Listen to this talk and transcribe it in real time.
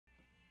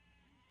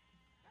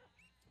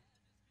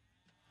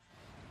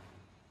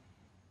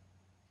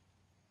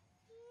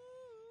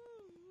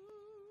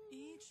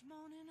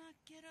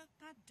get up,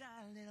 I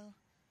die a little.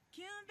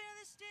 Can't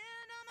barely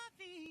stand on my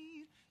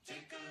feet.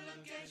 Take a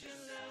look at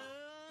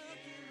yourself,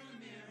 look in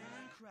the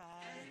mirror and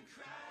cry.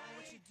 Oh,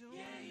 what you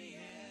doing to me?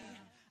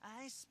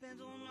 I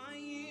spent all my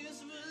years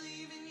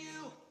believing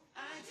you.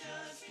 I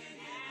just can't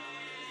get no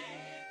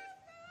relief.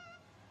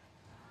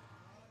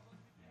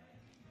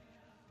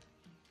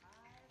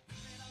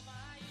 Spent all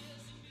my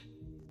years in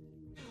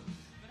you,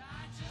 but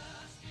I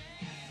just can't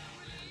get no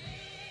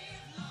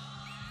relief,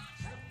 Lord.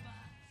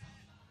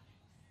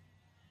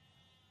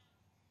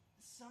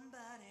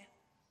 Somebody.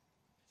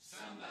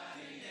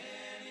 Somebody,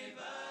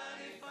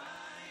 anybody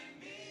find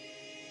me?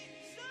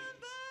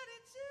 Somebody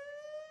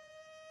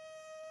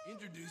to.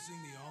 Introducing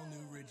the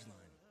all-new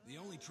Ridgeline, the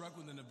only truck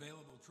with an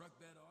available truck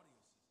bed audio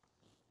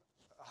system.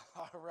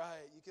 All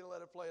right, you can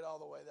let it play it all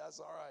the way. That's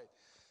all right.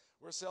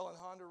 We're selling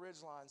Honda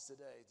Ridgelines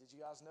today. Did you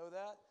guys know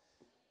that?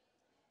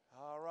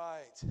 All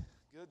right,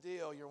 good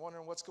deal. You're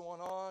wondering what's going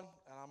on,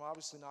 and I'm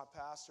obviously not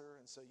pastor,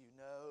 and so you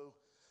know.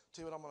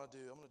 Tell you what I'm going to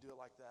do. I'm going to do it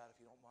like that if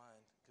you don't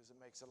mind, because it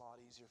makes it a lot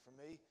easier for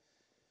me.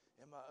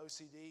 And my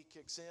OCD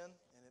kicks in,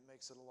 and it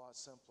makes it a lot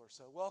simpler.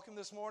 So welcome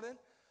this morning.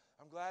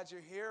 I'm glad you're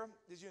here.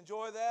 Did you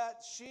enjoy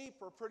that? Sheep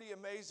are pretty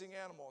amazing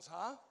animals,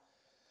 huh?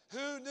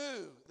 Who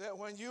knew that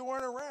when you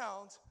weren't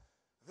around,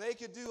 they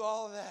could do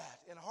all of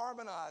that and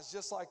harmonize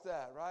just like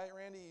that, right,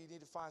 Randy? You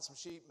need to find some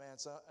sheep, man.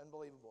 It's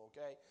unbelievable,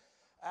 okay?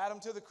 Add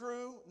them to the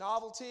crew,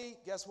 novelty.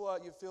 Guess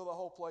what? You fill the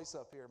whole place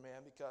up here,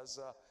 man, because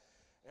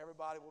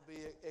everybody will be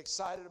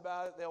excited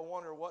about it. They'll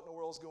wonder what in the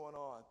world's going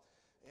on.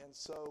 And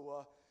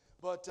so...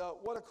 But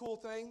what a cool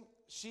thing.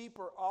 Sheep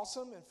are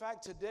awesome. In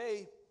fact,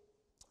 today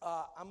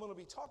I'm going to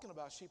be talking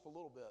about sheep a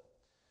little bit.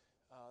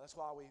 That's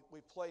why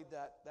we played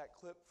that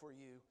clip for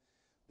you,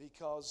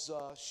 because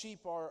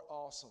sheep are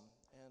awesome.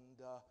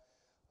 And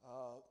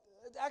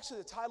actually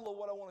the title of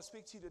what I want to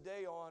speak to you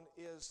today on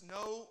is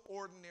No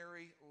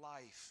Ordinary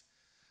Life.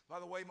 By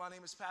the way, my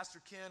name is Pastor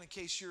Ken, in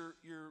case you're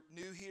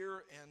new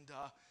here, and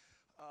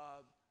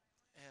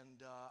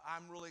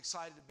I'm really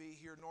excited to be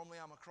here. Normally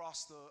I'm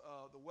across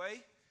the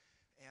way.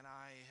 And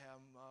I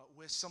am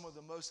with some of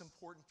the most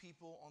important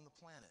people on the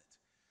planet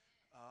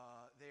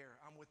there.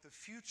 I'm with the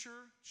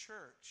Future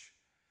Church,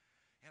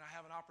 and I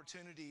have an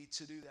opportunity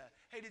to do that.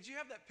 Hey, did you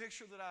have that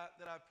picture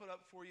that I put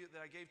up for you,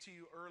 that I gave to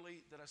you early,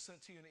 that I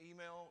sent to you in an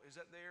email? Is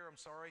that there? I'm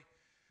sorry.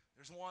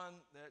 There's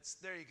one that's,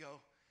 there you go.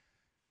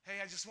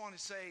 Hey, I just want to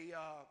say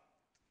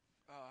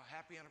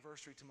happy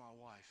anniversary to my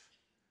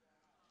wife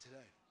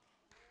today.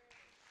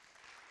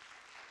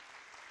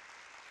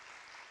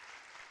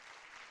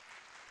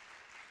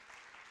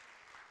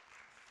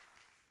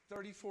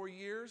 34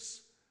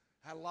 years,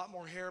 had a lot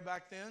more hair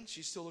back then.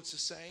 She still looks the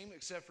same,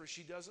 except for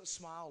she doesn't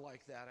smile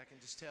like that, I can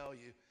just tell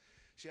you.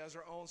 She has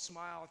her own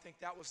smile. I think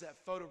that was that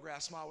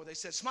photograph smile where they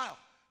said, smile.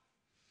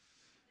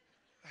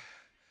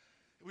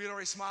 We had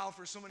already smiled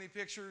for so many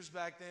pictures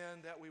back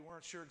then that we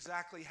weren't sure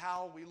exactly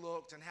how we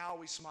looked and how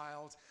we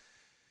smiled.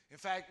 In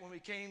fact, when we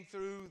came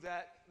through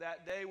that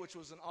day, which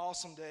was an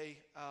awesome day,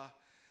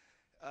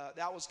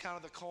 that was kind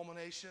of the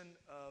culmination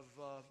of,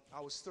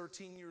 I was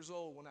 13 years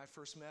old when I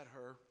first met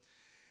her.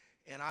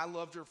 And I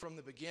loved her from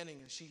the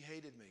beginning, and she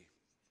hated me.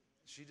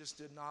 She just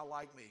did not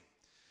like me.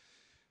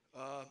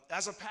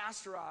 As a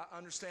pastor, I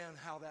understand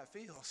how that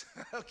feels,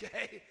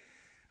 okay?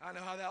 I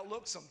know how that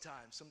looks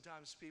sometimes.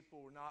 Sometimes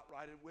people were not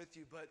right with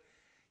you. But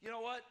you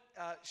know what?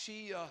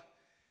 She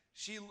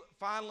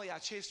finally, I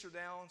chased her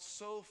down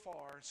so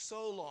far,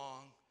 so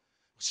long,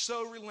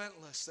 so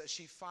relentless that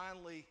she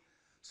finally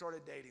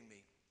started dating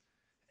me.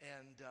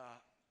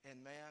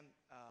 And man,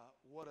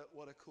 what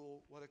a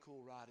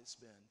cool ride it's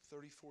been.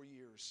 34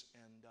 years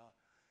and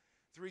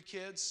 3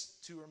 kids.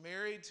 2 are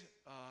married.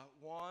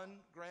 1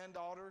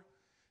 granddaughter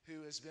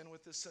who has been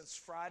with us since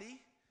Friday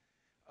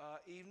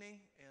evening,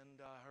 and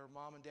her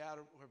mom and dad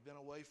have been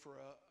away for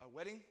a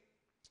wedding,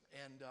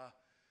 and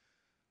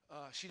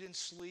she didn't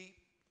sleep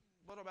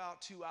but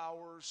about 2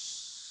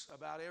 hours,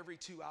 about every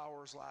 2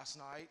 hours last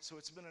night. So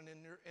it's been an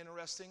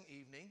interesting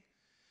evening.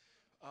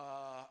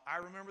 I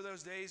remember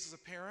those days as a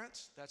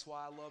parent. That's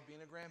why I love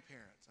being a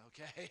grandparent,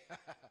 okay?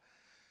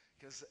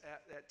 Because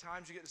at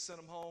times you get to send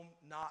them home,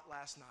 not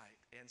last night.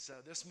 And so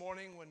this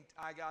morning when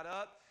I got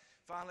up,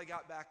 finally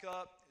got back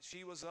up,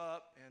 she was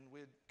up, and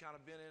we'd kind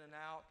of been in and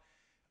out.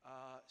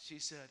 She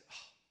said,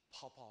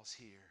 oh, Pawpaw's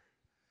here.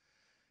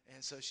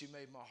 And so she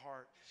made me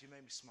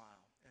smile.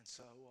 And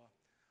so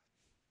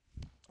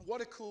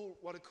what a cool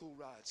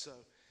ride. So.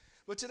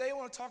 But today I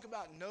want to talk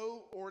about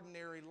no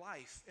ordinary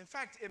life. In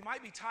fact, it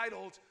might be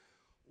titled,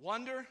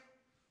 Wonder,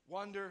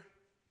 Wonder,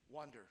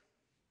 Wonder,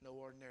 No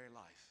Ordinary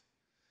Life.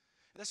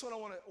 And that's what I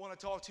want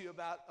to talk to you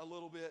about a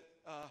little bit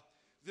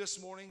this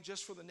morning,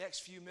 just for the next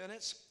few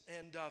minutes.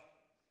 And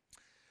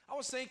I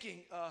was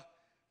thinking,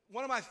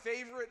 one of my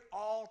favorite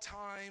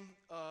all-time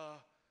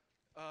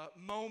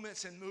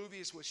moments in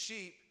movies with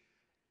sheep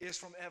is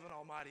from Evan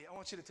Almighty. I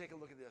want you to take a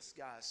look at this,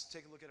 guys.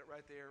 Take a look at it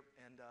right there.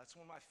 And it's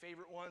one of my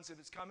favorite ones. If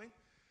it's coming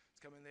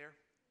there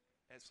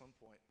at some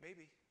point.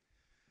 Maybe.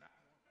 Now,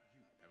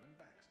 you, Evan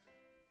Baxter,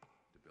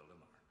 to build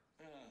an ark.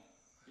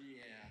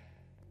 Yeah.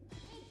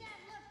 Hey, Dad,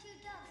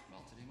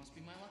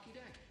 my lucky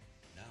day.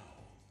 Now,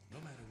 no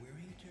matter where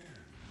he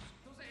turns,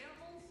 Those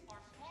animals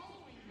are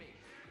following me.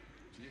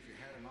 See, if you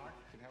had an ark,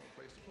 you'd have a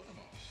place to put them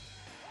all.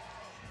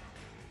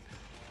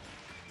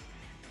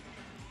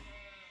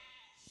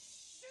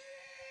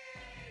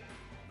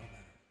 no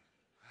matter.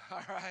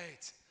 All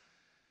right.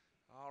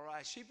 All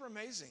right. Sheep are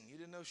amazing. You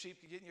didn't know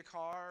sheep could get in your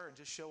car and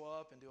just show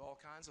up and do all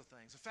kinds of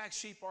things. In fact,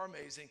 sheep are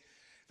amazing.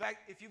 In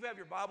fact, if you have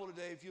your Bible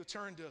today, if you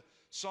turn to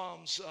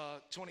Psalms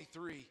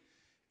 23,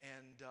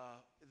 and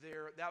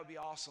that would be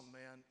awesome,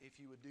 man, if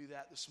you would do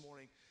that this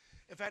morning.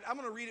 In fact, I'm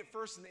going to read it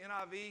first in the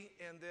NIV,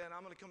 and then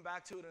I'm going to come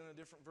back to it in a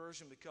different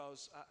version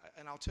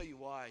and I'll tell you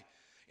why.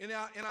 In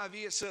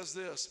NIV, it says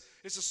this.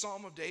 It's a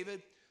Psalm of David.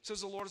 It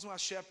says, "The Lord is my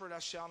shepherd; I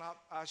shall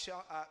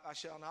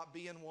not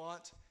be in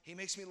want. He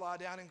makes me lie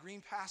down in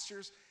green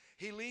pastures.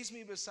 He leads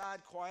me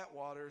beside quiet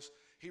waters.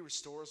 He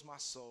restores my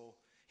soul.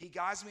 He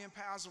guides me in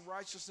paths of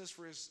righteousness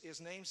for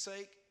his name's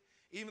sake.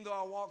 Even though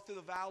I walk through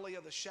the valley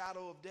of the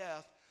shadow of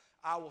death,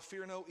 I will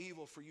fear no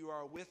evil, for you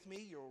are with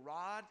me. Your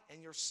rod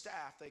and your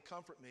staff, they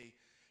comfort me.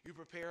 You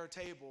prepare a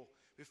table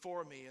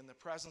before me in the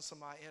presence of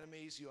my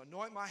enemies. You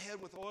anoint my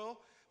head with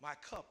oil. My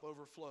cup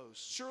overflows.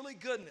 Surely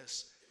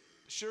goodness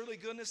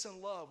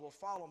and love will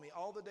follow me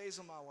all the days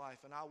of my life,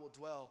 and I will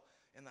dwell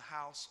in the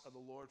house of the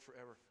Lord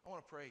forever." I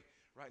want to pray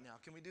right now.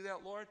 Can we do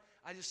that, Lord?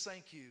 I just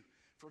thank you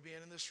for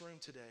being in this room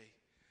today.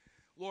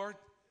 Lord,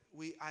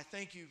 I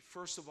thank you,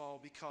 first of all,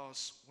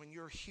 because when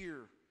you're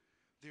here,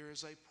 there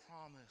is a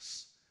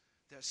promise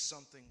that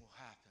something will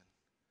happen.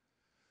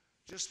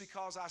 Just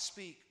because I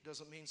speak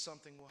doesn't mean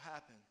something will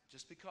happen.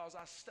 Just because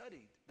I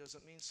studied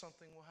doesn't mean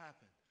something will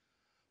happen.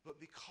 But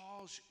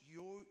because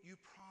you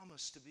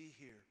promised to be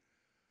here,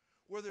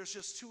 where there's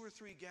just 2 or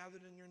 3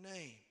 gathered in your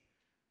name,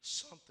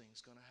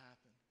 something's going to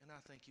happen. And I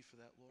thank you for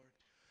that, Lord.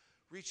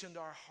 Reach into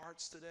our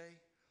hearts today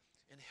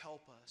and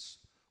help us.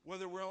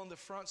 Whether we're on the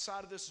front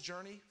side of this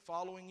journey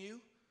following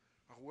you,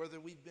 or whether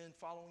we've been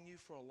following you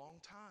for a long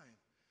time,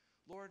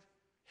 Lord,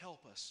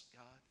 help us,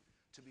 God,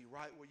 to be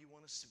right where you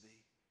want us to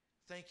be.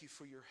 Thank you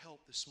for your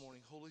help this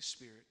morning, Holy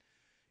Spirit,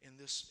 in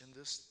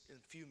a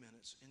few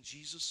minutes. In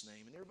Jesus'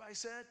 name. And everybody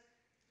said,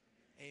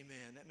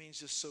 amen. That means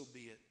just so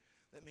be it.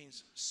 That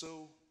means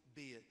so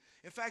be it.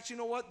 In fact, you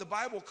know what? The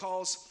Bible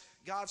calls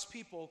God's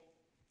people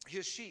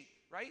his sheep,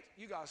 right?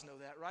 You guys know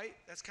that, right?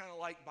 That's kind of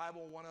like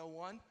Bible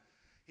 101.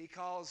 He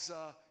calls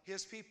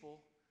his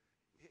people,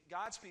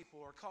 God's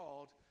people are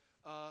called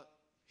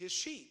his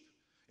sheep.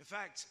 In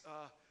fact,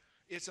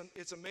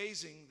 it's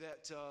amazing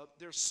that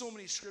there's so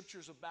many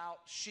scriptures about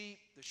sheep,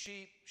 the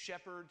sheep,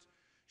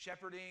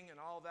 shepherding and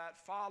all that,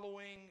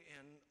 following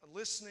and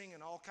listening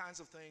and all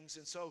kinds of things.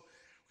 And so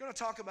we're going to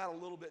talk about a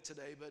little bit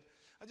today, but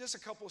just a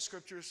couple of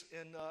scriptures.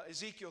 In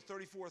Ezekiel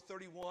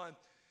 34:31,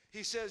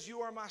 he says,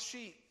 "You are my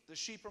sheep, the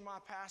sheep are my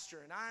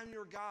pasture, and I am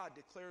your God,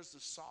 declares the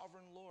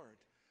sovereign Lord."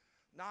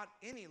 Not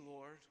any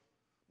Lord,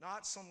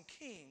 not some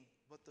king,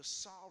 but the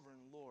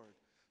sovereign Lord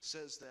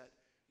says that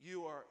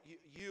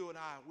you and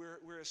I,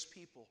 we're his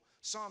people.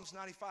 Psalms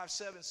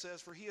 95:7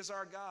 says, "For he is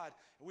our God,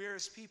 and we are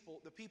his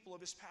people, the people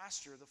of his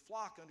pasture, the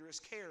flock under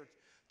his care."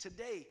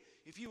 Today,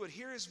 if you would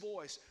hear his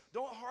voice,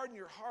 don't harden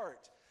your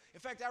heart. In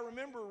fact, I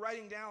remember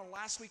writing down,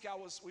 last week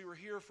we were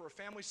here for a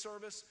family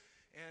service,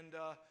 and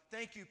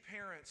thank you,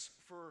 parents,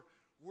 for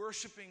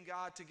worshiping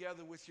God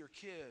together with your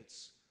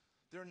kids.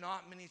 There are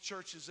not many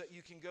churches that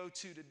you can go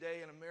to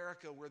today in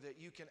America where that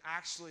you can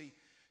actually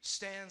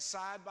stand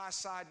side by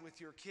side with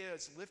your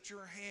kids, lift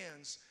your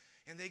hands,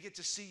 and they get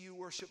to see you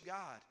worship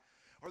God.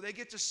 Or they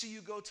get to see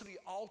you go to the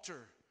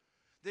altar.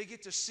 They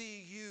get to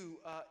see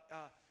you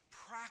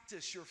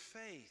practice your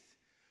faith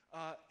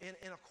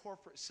in a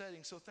corporate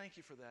setting. So thank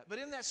you for that. But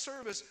in that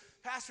service,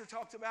 Pastor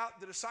talked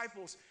about the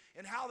disciples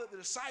and how that the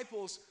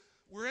disciples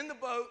were in the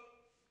boat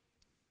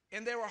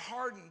and they were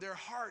hardened. Their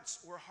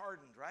hearts were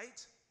hardened,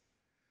 right?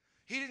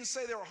 He didn't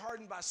say they were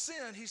hardened by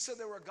sin. He said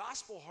they were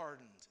gospel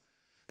hardened.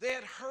 They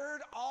had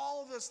heard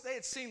all this. They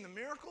had seen the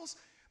miracles.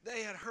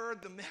 They had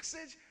heard the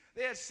message.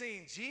 They had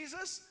seen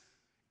Jesus.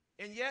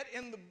 And yet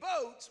in the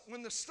boat,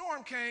 when the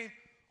storm came,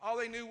 all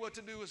they knew what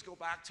to do was go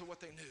back to what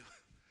they knew.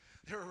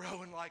 They were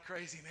rowing like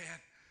crazy, man.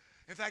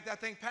 In fact, I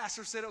think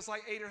Pastor said it was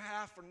like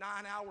 8.5 or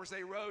 9 hours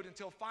they rowed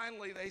until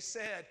finally they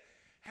said,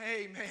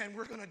 "Hey, man,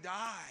 we're going to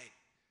die."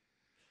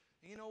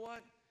 And you know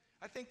what?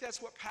 I think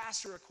that's what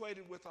Pastor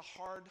equated with a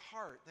hard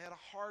heart. They had a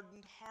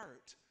hardened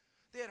heart.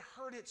 They had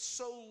heard it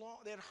so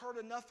long, they had heard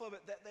enough of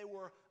it that they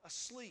were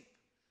asleep.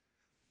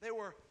 They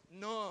were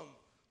numb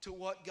to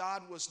what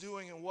God was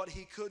doing and what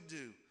he could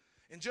do.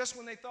 And just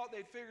when they thought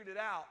they'd figured it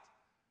out,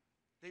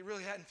 they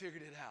really hadn't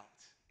figured it out.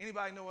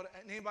 Anybody know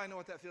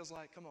what that feels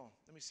like? Come on,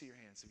 let me see your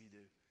hands if you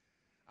do.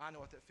 I know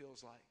what that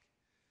feels like.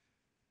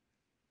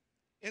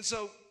 And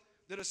so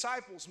the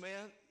disciples,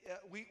 man,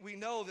 we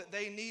know that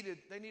they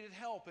needed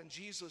help, and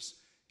Jesus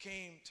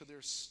came to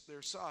their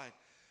side.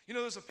 You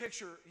know, there's a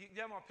picture.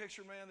 You have my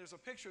picture, man. There's a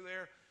picture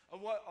there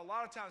of what a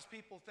lot of times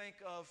people think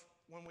of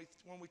when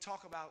we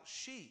talk about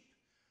sheep.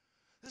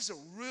 This is a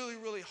really,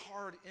 really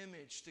hard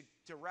image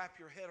to wrap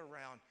your head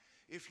around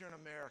if you're an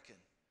American.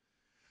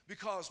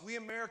 Because we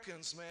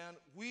Americans, man,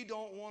 we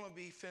don't want to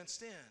be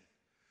fenced in.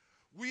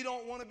 We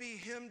don't want to be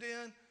hemmed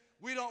in.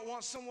 We don't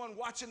want someone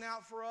watching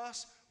out for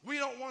us. We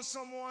don't want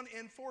someone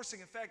enforcing.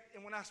 In fact,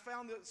 and when I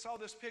saw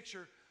this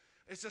picture,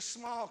 it's a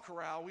small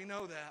corral. We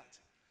know that.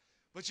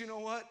 But you know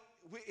what?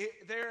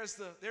 There's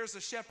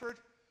the shepherd,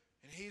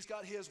 and he's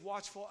got his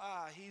watchful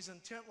eye. He's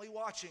intently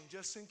watching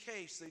just in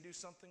case they do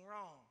something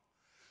wrong.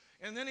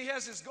 And then he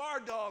has his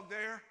guard dog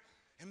there,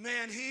 and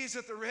man, he's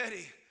at the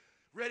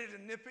ready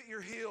to nip at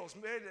your heels,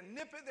 ready to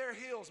nip at their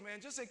heels, man,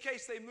 just in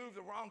case they move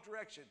the wrong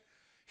direction.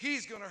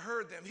 He's going to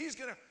herd them.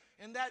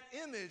 And that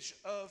image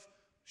of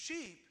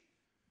sheep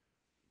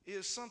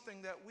is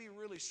something that we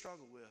really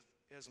struggle with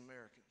as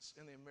Americans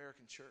in the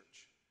American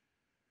church.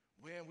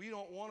 Man, we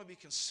don't want to be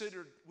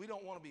considered, we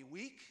don't want to be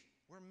weak.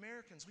 We're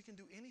Americans. We can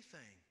do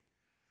anything.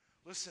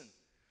 Listen,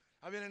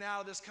 I've been in and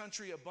out of this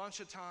country a bunch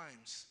of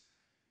times,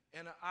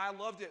 and I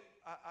loved it.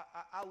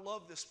 I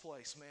love this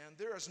place, man.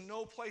 There is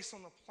no place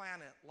on the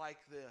planet like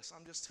this.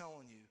 I'm just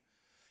telling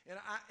you.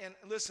 And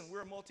listen,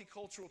 we're a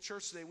multicultural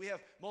church today. We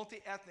have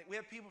multi-ethnic. We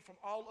have people from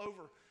all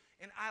over.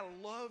 And I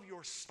love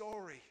your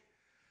story.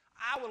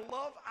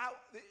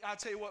 I'll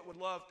tell you what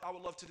I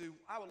would love to do.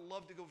 I would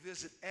love to go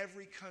visit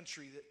every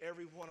country that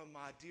every one of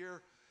my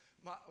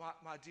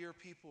dear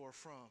people are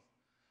from.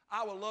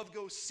 I would love to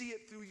go see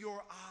it through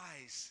your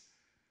eyes.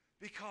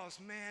 Because,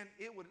 man,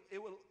 it would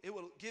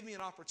give me an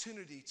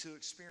opportunity to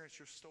experience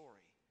your story.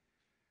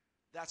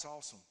 That's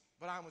awesome.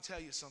 But I'm going to tell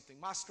you something.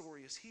 My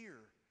story is here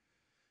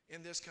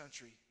in this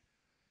country.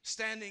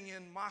 Standing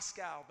in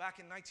Moscow back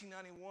in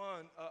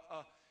 1991,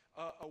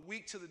 a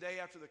week to the day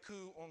after the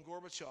coup on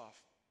Gorbachev.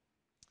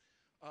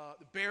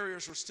 The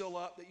barriers were still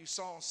up that you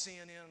saw on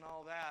CNN and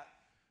all that.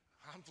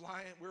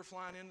 We're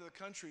flying into the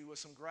country with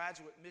some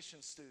graduate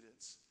mission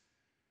students.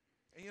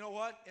 And you know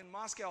what? In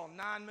Moscow,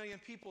 9 million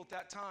people at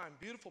that time.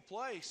 Beautiful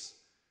place.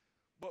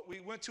 But we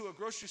went to a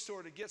grocery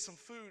store to get some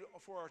food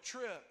for our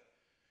trip.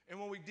 And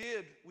when we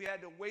did, we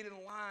had to wait in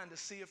line to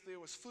see if there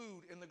was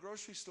food in the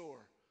grocery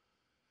store.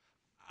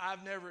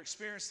 I've never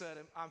experienced that.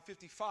 I'm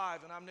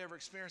 55, and I've never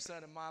experienced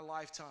that in my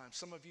lifetime.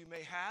 Some of you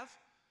may have,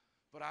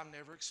 but I've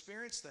never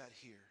experienced that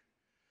here.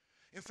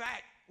 In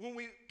fact, when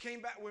we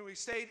came back, when we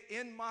stayed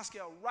in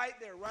Moscow, right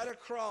there, right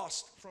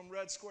across from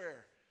Red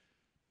Square,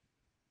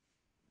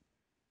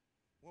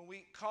 when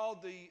we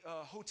called the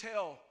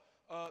hotel,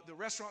 the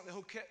restaurant, the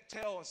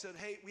hotel, and said,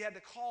 hey, we had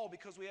to call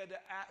because we had to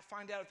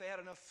find out if they had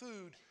enough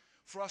food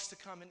for us to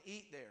come and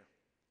eat there.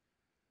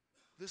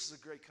 This is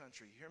a great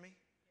country. You hear me?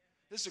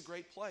 This is a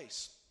great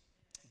place.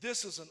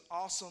 This is an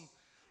awesome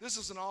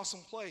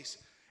place.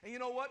 And you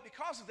know what?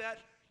 Because of that,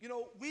 you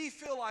know, we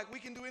feel like we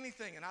can do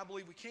anything, and I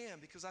believe we can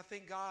because I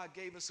think God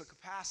gave us a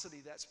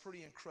capacity that's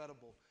pretty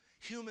incredible.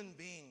 Human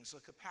beings, a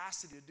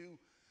capacity to do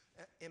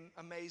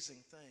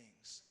amazing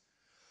things.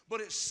 But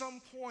at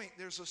some point,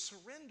 there's a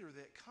surrender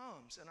that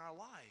comes in our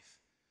life.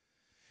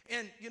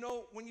 And, you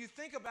know, when you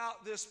think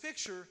about this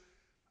picture,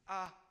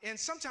 and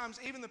sometimes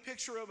even the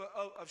picture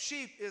of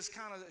sheep is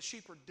kind of that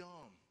sheep are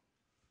dumb.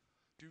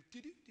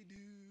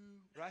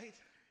 Do-do-do-do-do, right?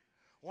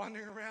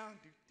 Wandering around,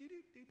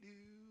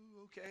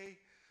 do-do-do-do-do, okay.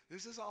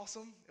 This is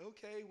awesome.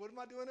 Okay, what am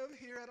I doing over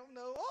here? I don't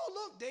know. Oh,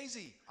 look,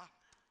 Daisy.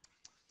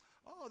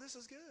 Oh, this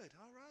is good.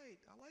 All right,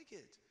 I like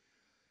it.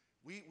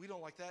 We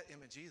don't like that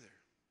image either.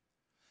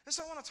 And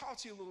so I want to talk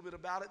to you a little bit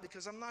about it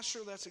because I'm not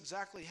sure that's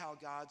exactly how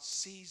God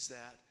sees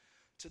that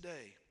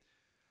today.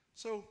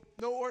 So,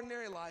 no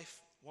ordinary life,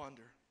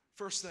 wander.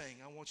 First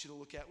thing I want you to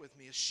look at with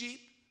me is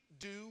sheep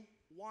do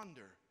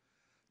wander.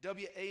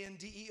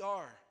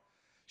 W-A-N-D-E-R.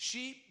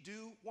 Sheep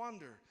do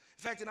wander. In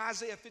fact, in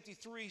Isaiah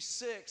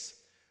 53:6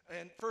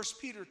 and 1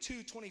 Peter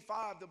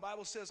 2:25, the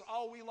Bible says,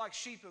 all we like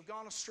sheep have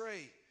gone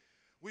astray.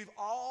 We've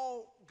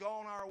all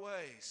gone our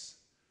ways.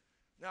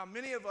 Now,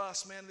 many of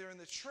us, man, they're in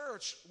the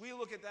church, we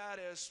look at that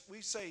as, we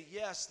say,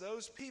 yes,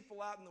 those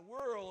people out in the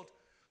world,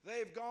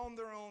 they've gone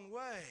their own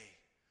way.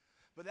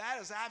 But that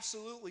is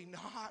absolutely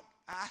not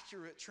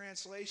accurate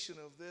translation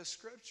of this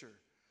scripture.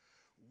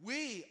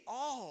 We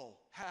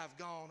all have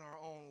gone our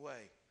own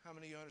way. How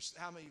many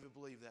of you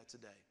believe that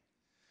today?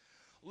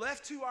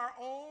 Left to our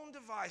own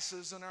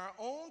devices and our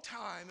own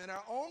time and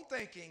our own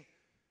thinking,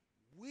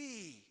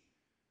 we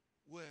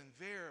will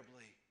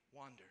invariably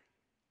wander.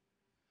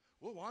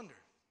 We'll wander.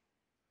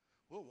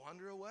 We'll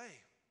wander away.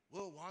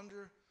 We'll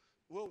wander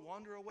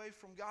away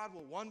from God.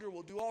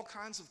 We'll do all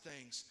kinds of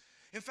things.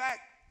 In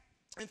fact,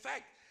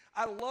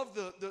 I love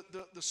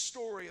the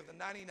story of the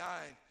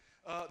 99,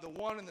 the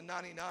 1 and the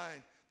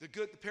 99,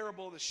 the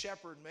parable of the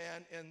shepherd,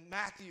 man, in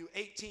Matthew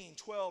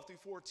 18:12 through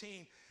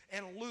 14,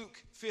 and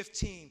Luke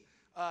 15:3.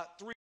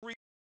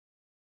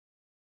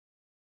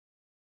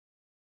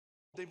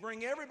 They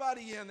bring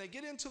everybody in. They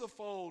get into the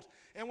fold.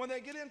 And when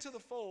they get into the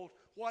fold,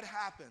 what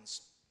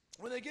happens?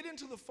 When they get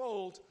into the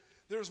fold,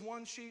 there's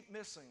one sheep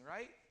missing,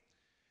 right?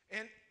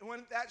 And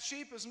when that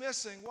sheep is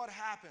missing, what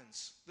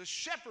happens? The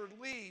shepherd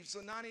leaves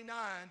the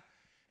 99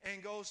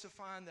 and goes to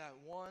find that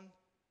one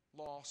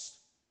lost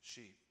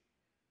sheep.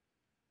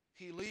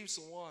 He leaves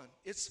the one.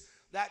 It's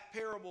that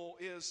parable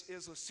is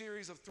a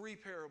series of 3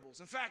 parables.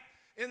 In fact,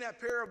 in that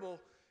parable,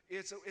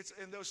 it's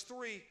in those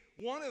 3,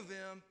 one of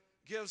them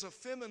gives a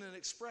feminine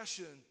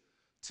expression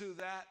to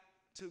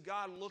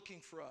God looking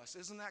for us.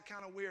 Isn't that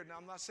kind of weird? Now,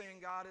 I'm not saying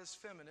God is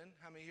feminine.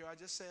 How many here I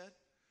just said?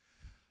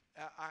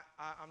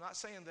 I'm not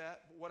saying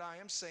that. But what I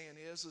am saying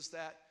is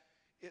that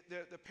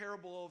the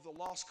parable of the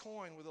lost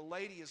coin, where the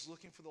lady is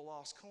looking for the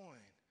lost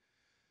coin.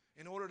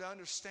 In order to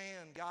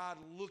understand God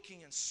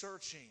looking and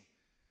searching,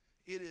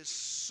 it is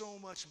so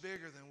much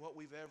bigger than what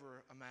we've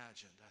ever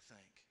imagined, I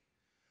think.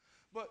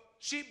 But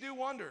sheep do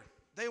wonder.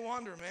 They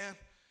wonder, man.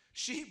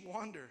 Sheep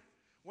wonder.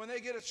 When they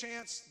get a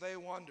chance, they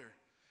wonder.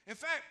 In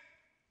fact,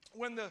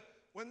 when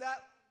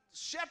that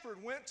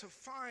shepherd went to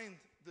find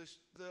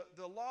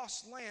the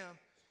lost lamb,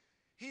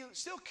 he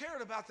still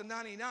cared about the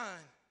 99,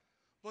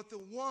 but the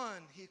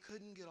one he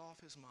couldn't get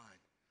off his mind.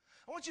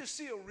 I want you to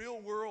see a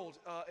real-world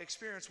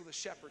experience with a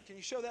shepherd. Can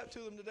you show that to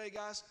them today,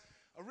 guys?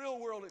 A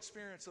real-world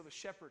experience of a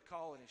shepherd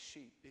calling his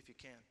sheep, if you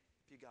can,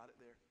 if you got it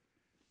there.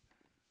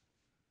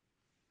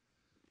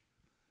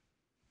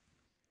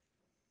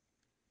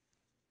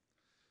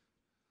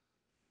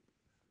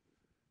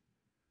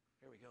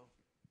 Here we go.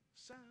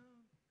 Sound.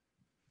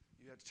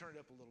 You have to turn it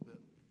up a little bit.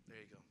 There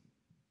you go.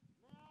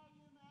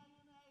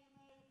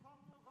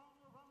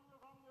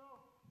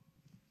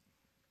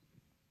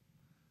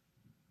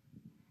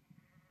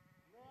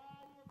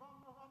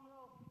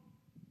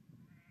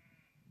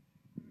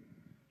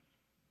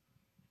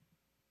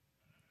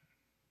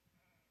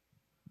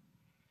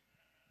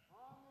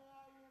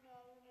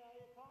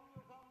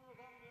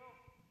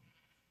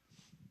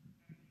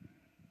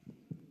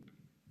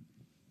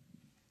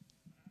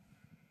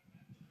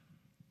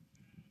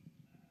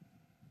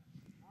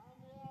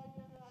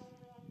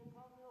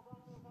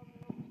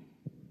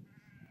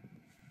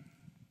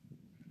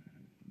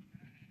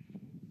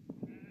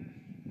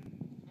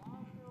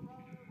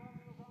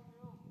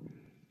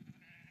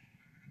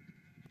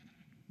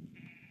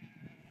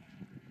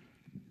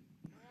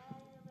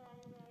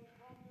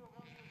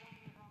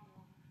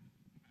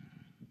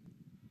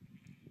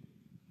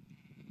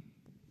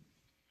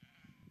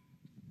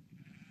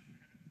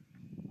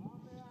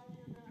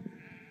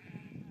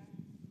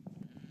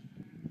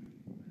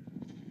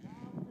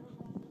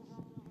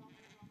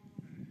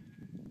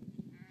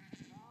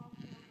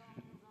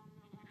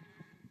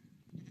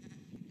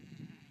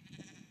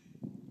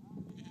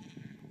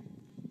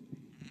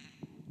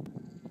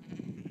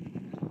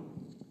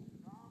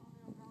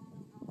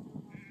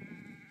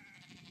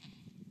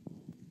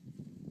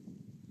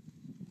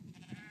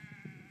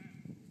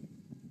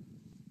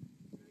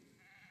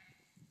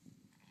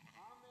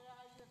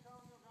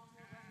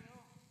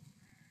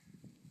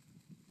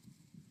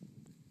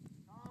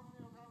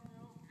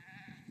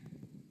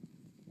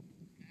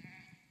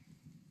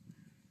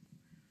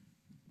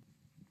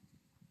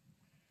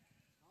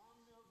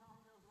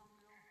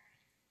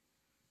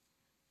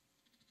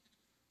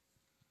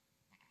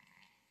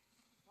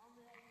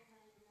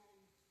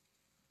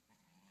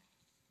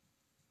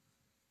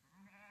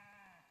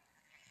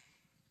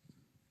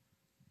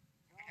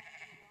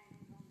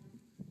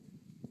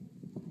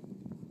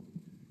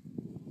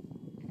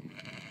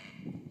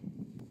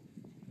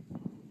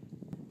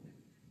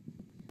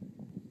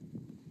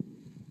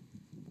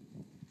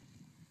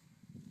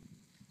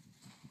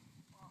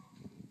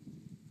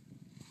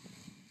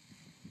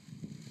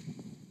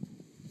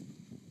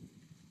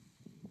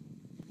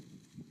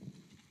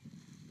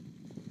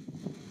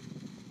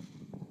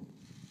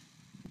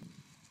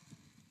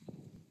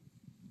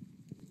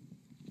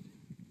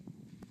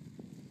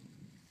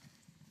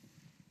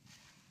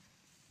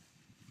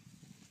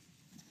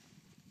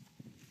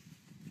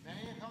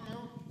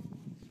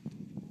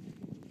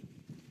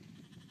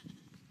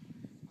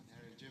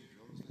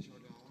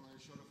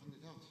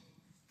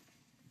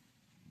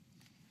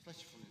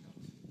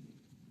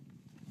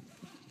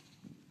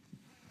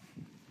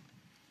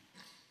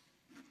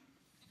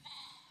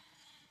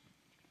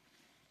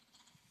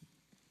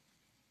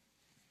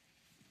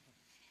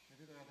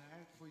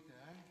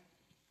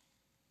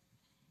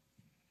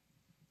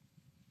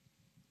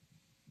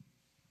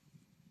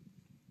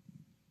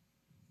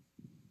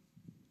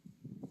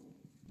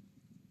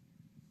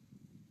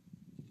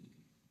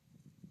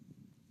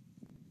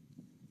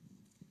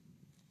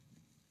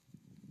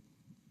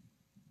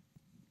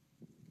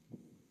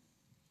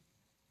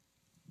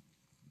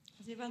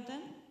 Is everyone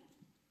done?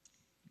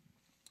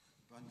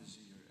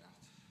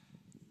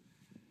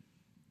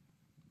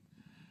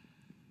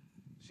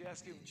 She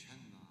asked him,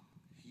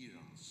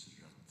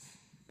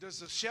 does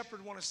the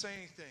shepherd want to say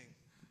anything?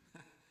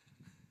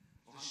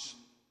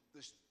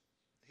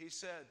 He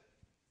said,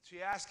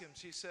 she asked him,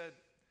 she said,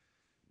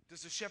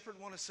 does the shepherd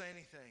want to say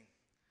anything?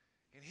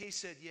 And he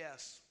said,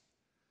 yes.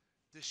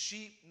 The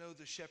sheep know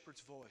the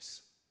shepherd's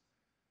voice.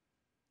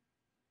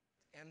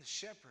 And the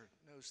shepherd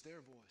knows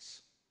their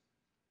voice.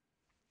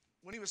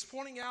 When he was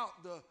pointing out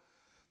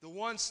the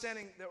one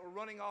standing that were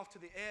running off to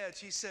the edge,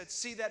 he said,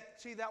 see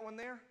that one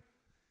there?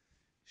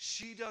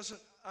 She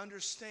doesn't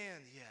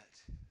understand yet.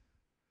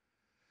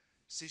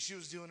 See, she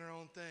was doing her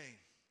own thing.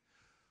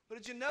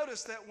 But did you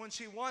notice that when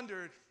she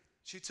wandered,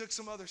 she took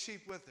some other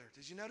sheep with her?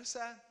 Did you notice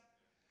that?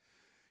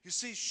 You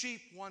see, sheep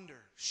wonder.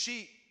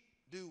 Sheep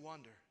do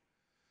wonder.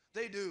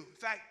 They do. In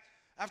fact,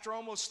 after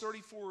almost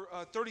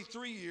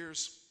 33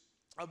 years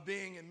of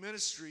being in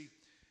ministry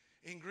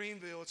in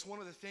Greenville, it's one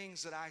of the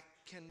things that I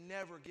can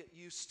never get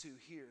used to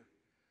here.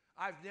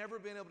 I've never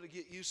been able to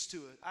get used to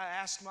it. I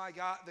asked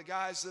the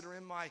guys that are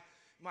in my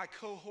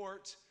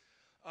cohort,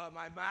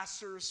 my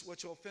masters,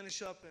 which will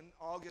finish up in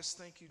August.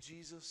 Thank you,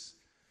 Jesus.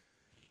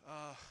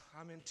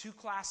 I'm in 2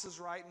 classes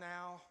right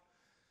now,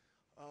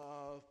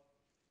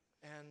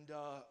 and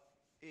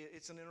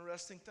it's an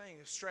interesting thing.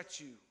 It'll stretch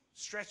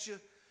you.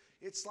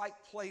 It's like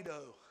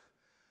Play-Doh.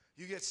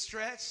 You get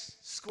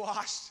stretched,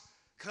 squashed,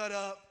 cut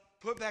up,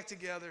 put back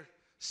together,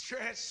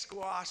 stretched,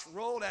 squashed,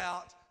 rolled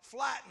out,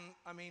 flattened.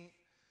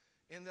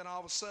 And then all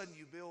of a sudden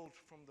you build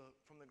from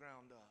the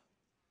ground up.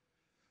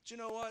 But you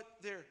know what?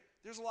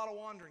 There's a lot of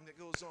wandering that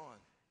goes on.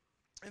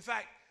 In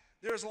fact,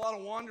 there's a lot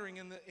of wandering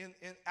in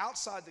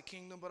outside the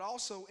kingdom, but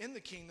also in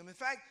the kingdom. In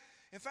fact,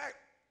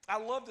 I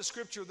love the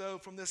scripture though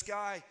from this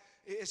guy.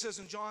 It says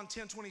in John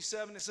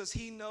 10:27, it says,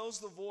 he knows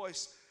the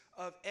voice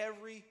of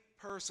every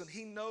person.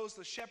 He knows,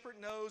 the shepherd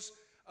knows,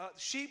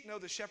 sheep know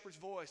the shepherd's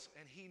voice,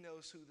 and he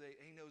knows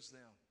he knows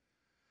them.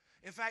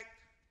 In fact,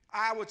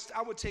 I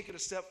would take it a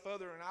step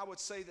further, and I would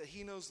say that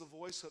he knows the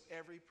voice of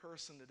every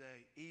person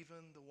today,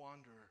 even the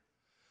wanderer.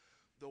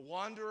 The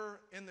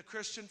wanderer in the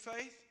Christian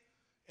faith,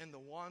 and the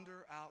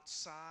wanderer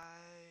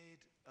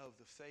outside of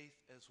the faith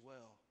as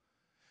well.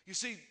 You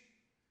see,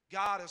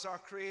 God is our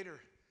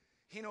creator.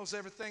 He knows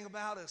everything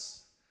about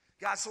us.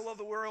 God so loved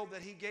the world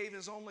that he gave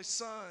his only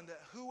son,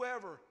 that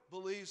whoever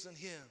believes in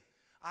him.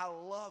 I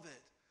love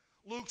it.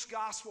 Luke's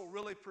gospel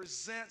really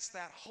presents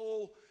that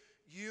whole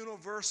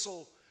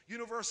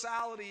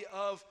universality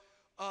of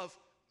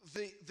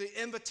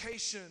the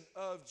invitation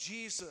of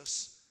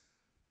Jesus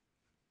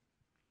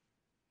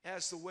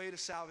as the way to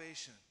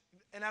salvation.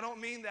 And I don't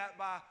mean that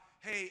by,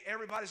 hey,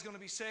 everybody's going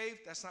to be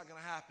saved. That's not going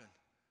to happen.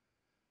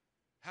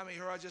 How many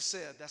heard I just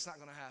said? That's not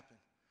going to happen.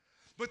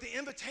 But the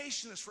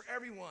invitation is for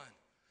everyone.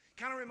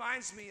 Kind of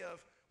reminds me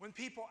of when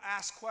people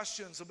ask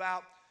questions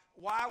about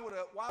why would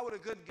a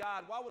good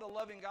God, why would a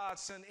loving God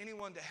send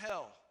anyone to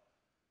hell?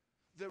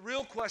 The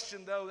real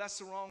question, though, that's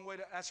the wrong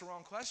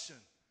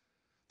question.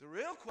 The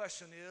real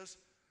question is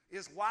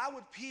why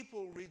would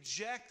people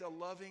reject a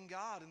loving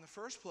God in the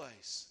first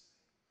place?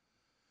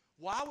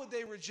 Why would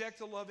they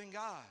reject a loving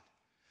God?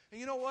 And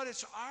you know what?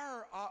 It's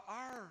our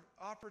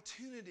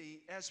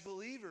opportunity as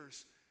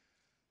believers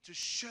to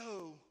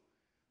show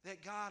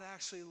that God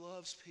actually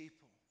loves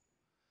people.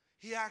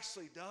 He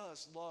actually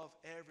does love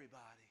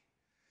everybody.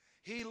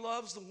 He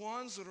loves the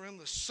ones that are in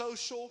the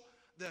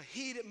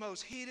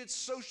most heated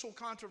social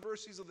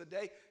controversies of the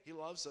day. He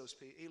loves those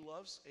people. He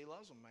loves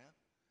them, man.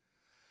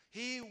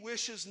 He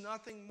wishes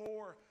nothing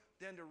more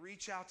than to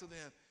reach out to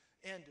them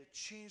and to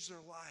change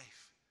their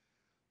life.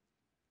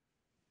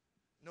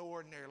 No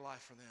ordinary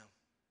life for them.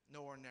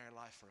 No ordinary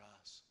life for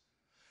us.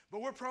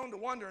 But we're prone to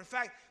wonder. In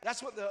fact,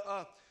 that's what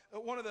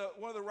one of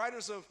the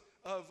writers of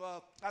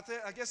I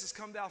guess it's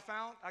Come Thou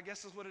Fount. I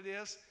guess is what it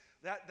is.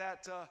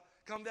 That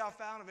Come Thou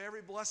Fount of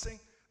every blessing.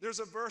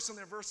 There's a verse in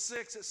there, verse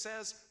 6. It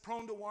says,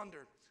 prone to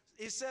wonder.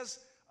 It says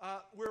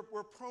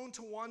we're prone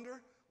to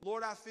wonder.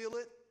 Lord, I feel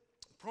it.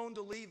 Prone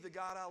to leave the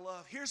God I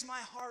love. Here's my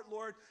heart,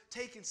 Lord.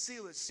 Take and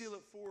seal it. Seal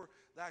it for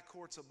thy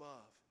courts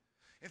above.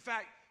 In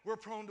fact, we're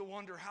prone to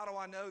wonder. How do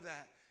I know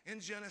that? In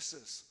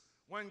Genesis,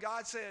 when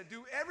God said,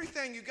 do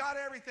everything, you got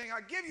everything, I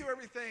give you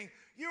everything,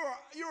 you are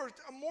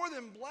more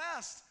than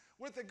blessed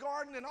with the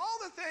garden and all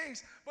the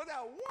things, but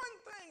that one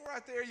thing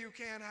right there you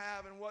can't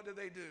have, and what do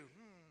they do?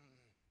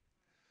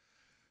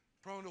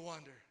 Prone to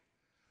wonder.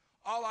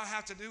 All I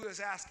have to do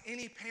is ask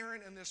any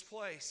parent in this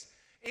place,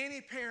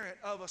 any parent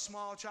of a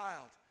small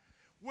child,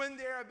 when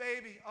they're a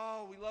baby,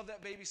 oh, we love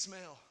that baby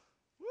smell.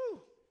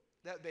 Woo,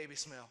 that baby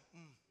smell.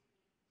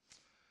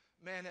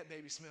 Man, that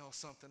baby smell is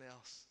something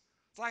else.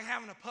 It's like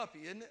having a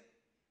puppy, isn't it?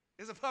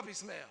 It's a puppy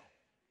smell.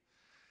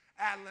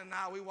 Adeline and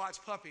I, we watch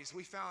puppies.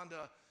 We found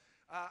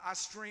I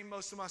stream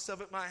most of my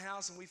stuff at my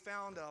house, and we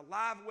found a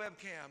live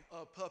webcam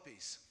of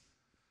puppies.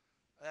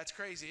 That's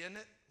crazy, isn't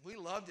it? We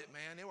loved it,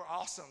 man. They were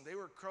awesome. They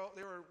were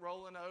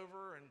rolling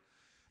over, and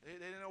they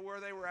didn't know where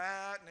they were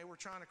at, and they were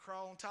trying to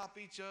crawl on top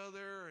of each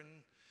other,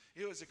 and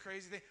it was a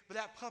crazy thing. But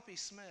that puppy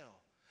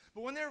smell.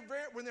 But when they're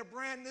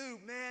brand new,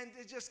 man,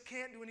 they just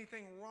can't do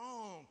anything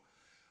wrong.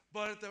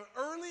 But at the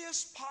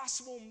earliest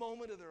possible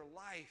moment of their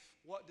life,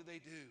 what do?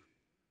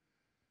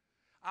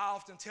 I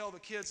often tell the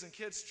kids in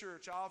kids'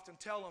 church, I often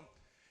tell them,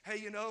 hey,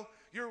 you know,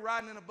 you're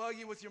riding in a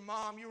buggy with your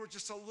mom. You were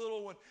just a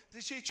little one.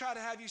 Did she try to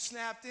have you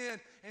snapped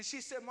in? And she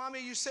said, Mommy,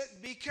 you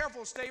said, be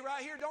careful. Stay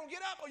right here. Don't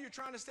get up. Oh, you're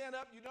trying to stand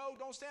up. You know,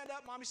 don't stand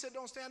up. Mommy said,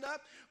 don't stand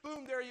up.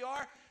 Boom, there you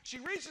are. She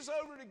reaches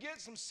over to get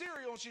some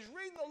cereal, and she's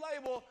reading the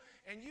label,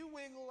 and you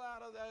wiggle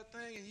out of that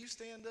thing, and you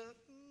stand up.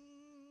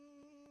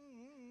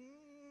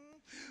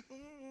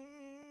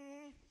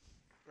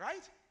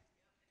 Right?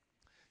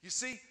 You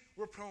see,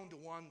 we're prone to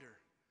wonder.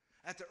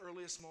 At the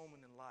earliest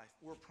moment in life,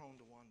 we're prone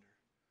to wonder.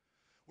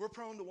 We're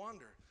prone to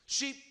wonder.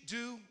 Sheep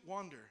do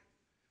wonder.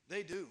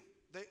 They do.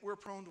 We're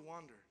prone to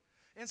wonder.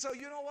 And so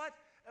you know what?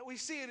 We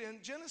see it in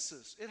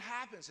Genesis. It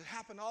happens. It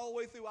happened all the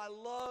way through. I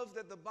love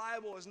that the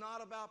Bible is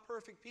not about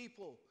perfect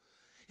people.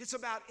 It's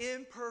about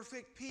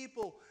imperfect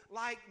people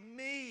like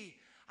me.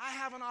 I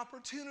have an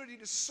opportunity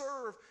to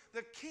serve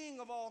the King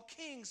of all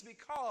kings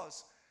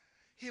because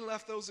he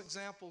left those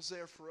examples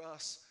there for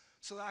us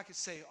so that I could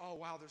say, oh,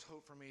 wow, there's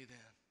hope for me then.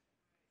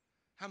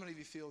 How many of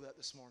you feel that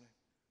this morning?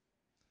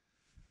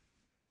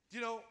 You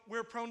know,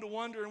 we're prone to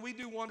wonder, and we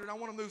do wonder, and I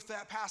want to move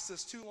past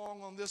this too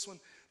long on this one.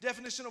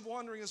 Definition of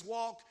wandering is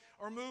walk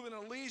or move in a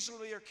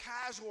leisurely or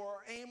casual or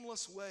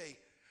aimless way.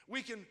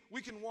 We can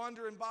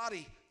wander in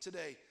body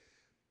today.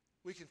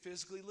 We can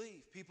physically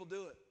leave. People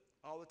do it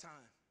all the time.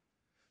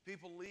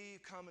 People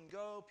leave, come and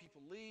go.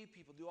 People leave.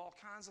 People do all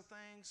kinds of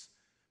things.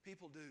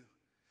 People do.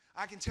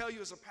 I can tell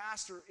you as a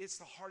pastor, it's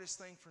the hardest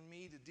thing for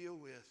me to deal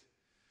with,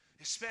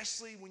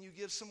 especially when you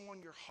give someone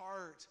your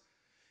heart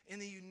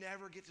and then you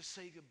never get to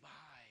say goodbye.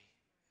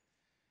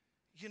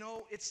 You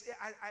know,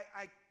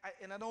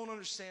 and I don't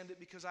understand it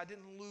because I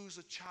didn't lose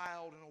a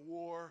child in a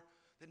war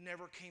that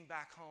never came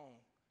back home.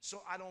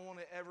 So I don't want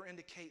to ever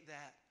indicate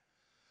that.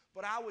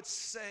 But I would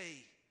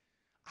say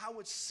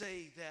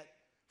that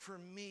for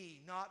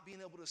me, not being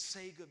able to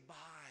say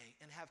goodbye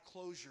and have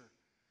closure,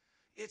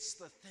 it's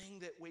the thing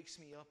that wakes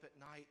me up at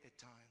night at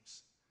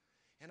times.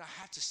 And I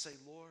have to say,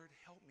 Lord,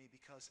 help me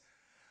because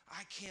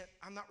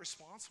I'm not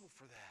responsible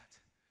for that.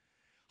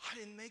 I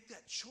didn't make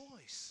that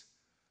choice,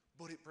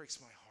 but it breaks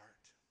my heart.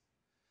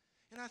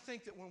 And I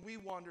think that when we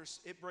wander,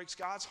 it breaks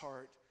God's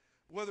heart,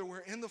 whether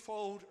we're in the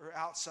fold or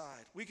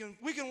outside. We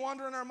can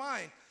wander in our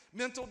mind.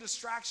 Mental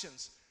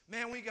distractions.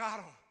 Man, we got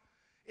them.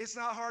 It's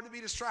not hard to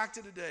be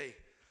distracted today.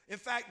 In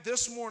fact,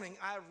 this morning,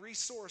 I have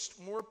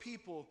resourced more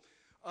people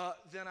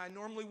than I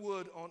normally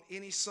would on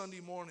any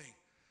Sunday morning.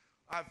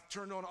 I've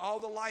turned on all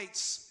the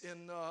lights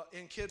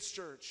in kids'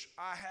 church.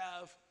 I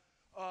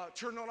have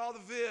turned on all the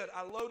vid.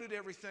 I loaded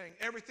everything.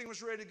 Everything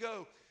was ready to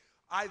go.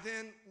 I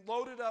then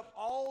loaded up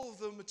all of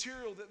the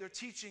material that they're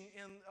teaching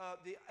in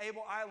the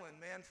Able Island,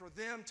 man, for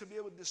them to be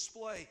able to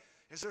display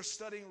as they're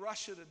studying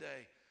Russia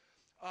today.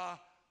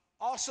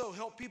 Also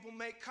help people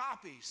make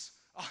copies.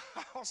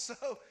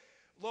 Also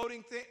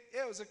loading things.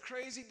 It was a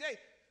crazy day.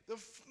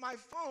 My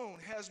phone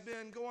has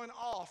been going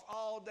off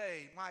all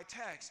day, my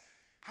text.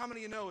 How many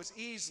of you know it's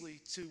easy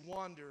to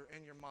wander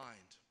in your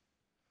mind?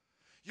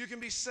 You can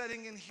be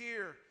sitting in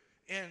here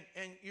and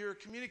you're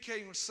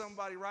communicating with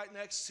somebody right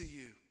next to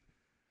you.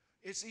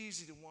 It's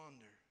easy to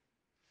wander.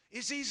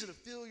 It's easy to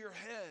fill your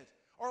head.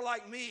 Or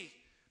like me,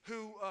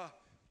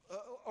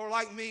 or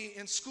like me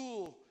in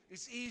school,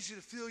 it's easy to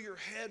fill your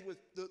head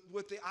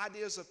with the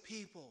ideas of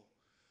people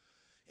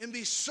and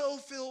be so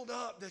filled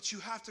up that you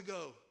have to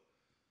go,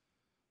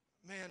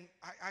 man,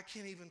 I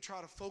can't even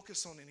try to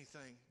focus on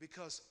anything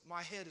because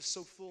my head is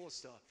so full of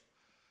stuff.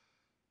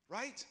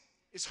 Right?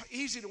 It's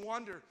easy to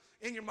wander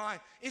in your mind.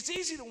 It's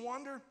easy to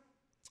wander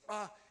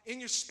in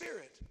your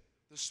spirit,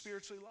 the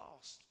spiritually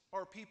lost.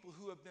 Are people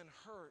who have been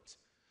hurt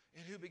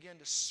and who begin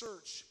to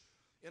search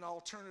in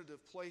alternative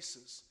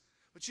places.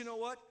 But you know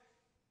what?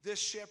 This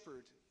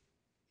shepherd,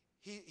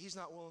 he's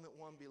not willing that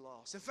one be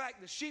lost. In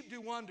fact, the sheep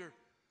do wander,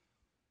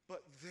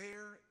 but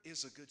there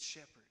is a good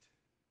shepherd.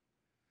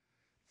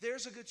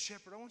 There's a good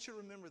shepherd. I want you to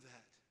remember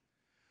that.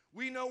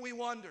 We know we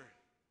wander,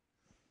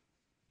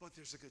 but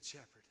there's a good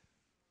shepherd.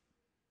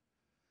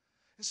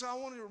 And so I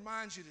want to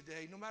remind you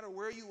today, no matter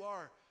where you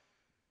are,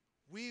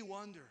 we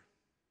wander,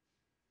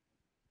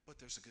 but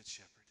there's a good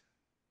shepherd.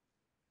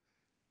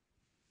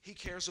 He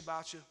cares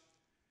about you.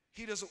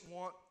 He doesn't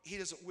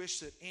wish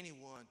that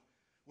anyone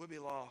would be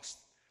lost.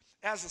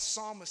 As the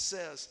psalmist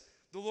says,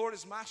 the Lord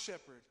is my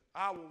shepherd.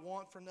 I will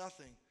want for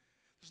nothing.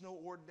 There's no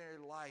ordinary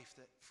life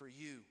that for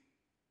you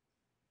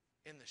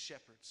in the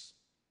shepherd's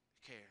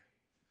care.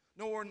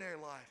 No ordinary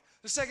life.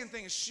 The second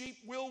thing is sheep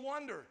will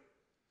wander.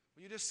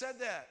 Well, you just said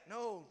that.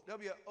 No,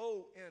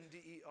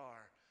 W-O-N-D-E-R.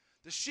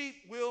 The sheep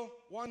will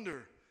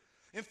wander.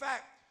 In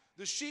fact,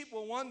 the sheep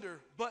will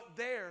wander, but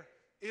there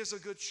is a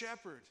good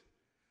shepherd.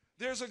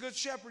 There's a good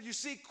shepherd. You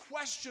see,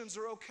 questions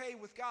are okay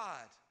with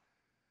God.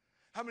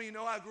 How many of you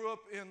know I grew up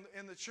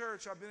in the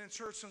church? I've been in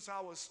church since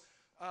I was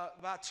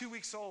about 2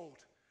 weeks old.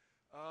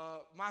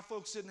 My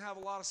folks didn't have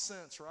a lot of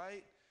sense,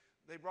 right?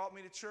 They brought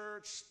me to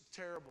church.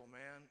 Terrible,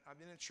 man. I've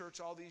been in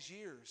church all these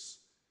years.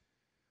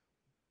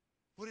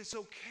 But it's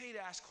okay to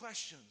ask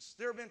questions.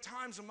 There have been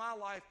times in my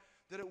life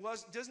that it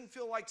doesn't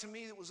feel like to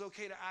me it was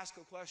okay to ask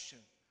a question.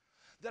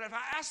 That if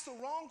I asked the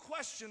wrong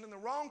question in the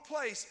wrong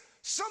place,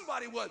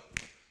 somebody would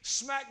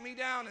smack me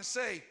down and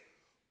say,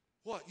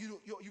 what,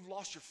 you've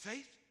lost your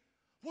faith?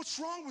 What's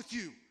wrong with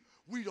you?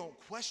 We don't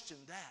question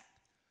that.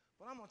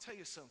 But I'm going to tell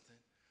you something.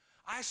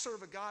 I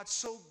serve a God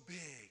so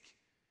big,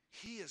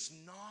 he is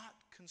not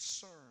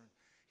concerned.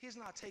 He is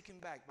not taken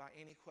back by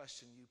any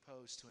question you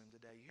pose to him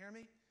today. You hear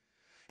me?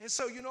 And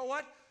so you know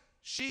what?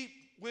 Sheep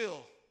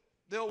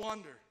they'll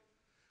wander.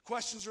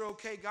 Questions are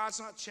okay. God's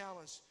not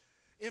challenged.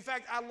 In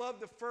fact, I love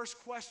the first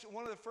question,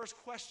 one of the first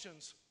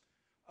questions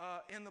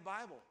in the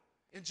Bible.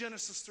 in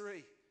Genesis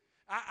 3.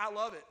 I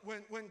love it.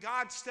 When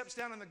God steps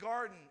down in the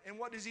garden, and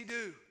what does he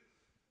do?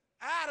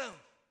 Adam,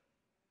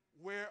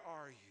 where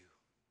are you?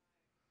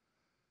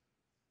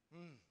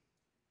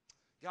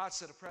 God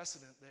set a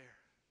precedent there.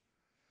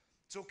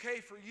 It's okay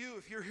for you,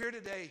 if you're here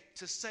today,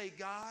 to say,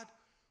 God,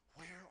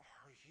 where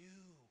are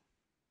you?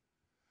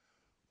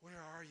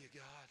 Where are you,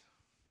 God?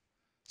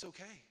 It's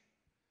okay.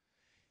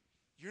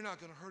 You're not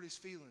going to hurt his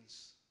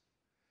feelings.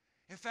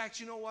 In fact,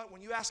 you know what?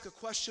 When you ask a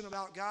question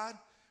about God,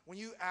 when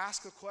you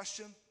ask a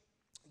question,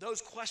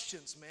 those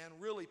questions, man,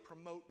 really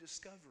promote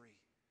discovery.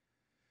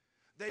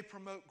 They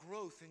promote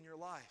growth in your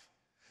life.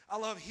 I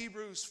love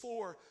Hebrews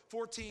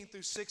 4:14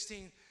 through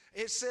 16.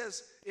 It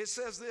says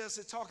this,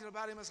 it's talking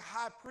about him as a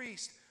high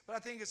priest, but I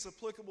think it's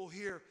applicable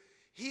here.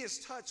 He is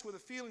touched with the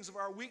feelings of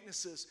our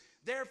weaknesses.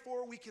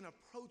 Therefore, we can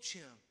approach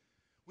him.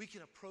 We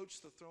can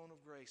approach the throne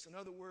of grace. In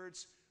other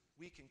words,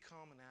 we can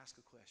come and ask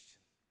a question.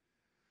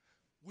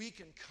 We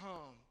can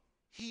come.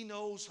 He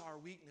knows our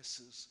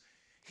weaknesses.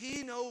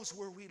 He knows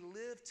where we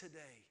live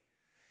today.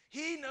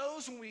 He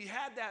knows when we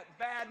had that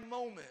bad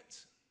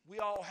moment. We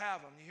all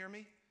have them. You hear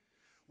me?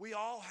 We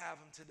all have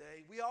them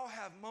today. We all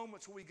have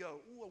moments where we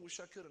go, oh, I wish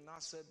I could have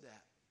not said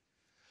that.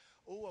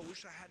 Oh, I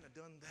wish I hadn't have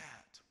done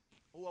that.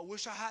 Oh, I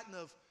wish I hadn't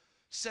have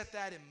set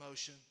that in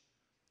motion.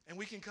 And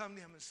we can come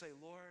to him and say,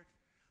 Lord,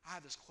 I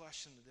have this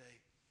question today,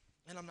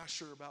 and I'm not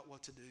sure about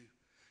what to do.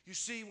 You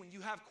see, when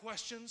you have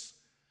questions,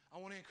 I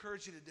want to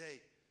encourage you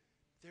today,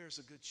 there's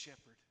a good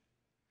shepherd.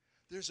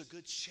 There's a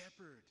good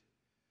shepherd.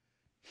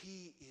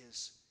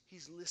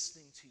 He's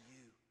listening to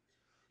you.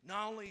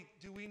 Not only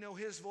do we know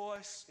his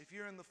voice, if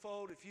you're in the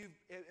fold, if you've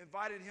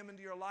invited him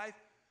into your life,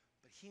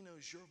 but he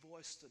knows your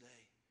voice today.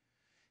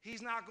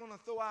 He's not going to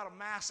throw out a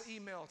mass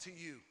email to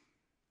you.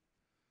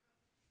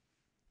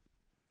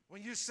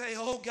 When you say,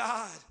 oh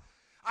God,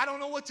 I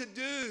don't know what to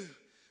do.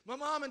 My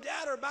mom and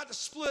dad are about to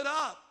split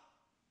up.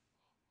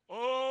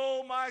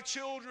 Oh, my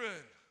children,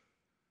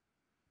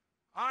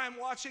 I am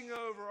watching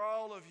over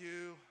all of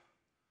you.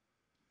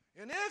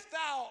 And if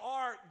thou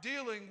art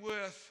dealing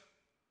with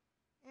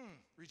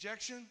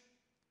rejection,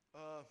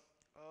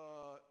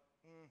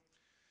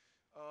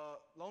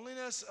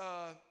 loneliness,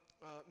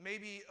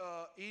 maybe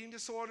eating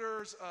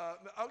disorders,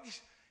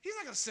 he's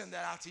not going to send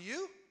that out to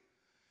you.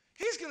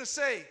 He's going to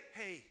say,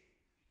 hey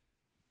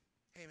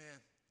man,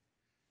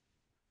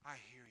 I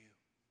hear you.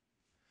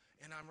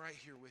 And I'm right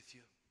here with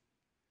you.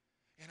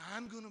 And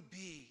I'm going to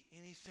be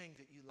anything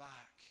that you like.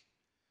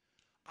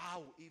 I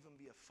will even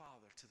be a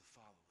father to the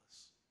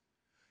fatherless.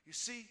 You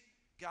see,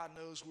 God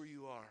knows where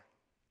you are.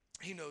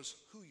 He knows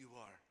who you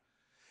are.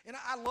 And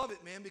I love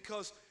it, man,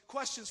 because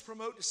questions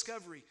promote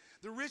discovery.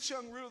 The rich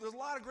young ruler, there's a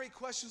lot of great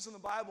questions in the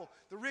Bible.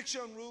 The rich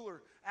young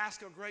ruler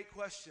asked a great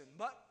question.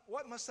 But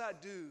what must I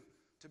do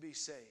to be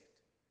saved?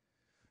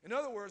 In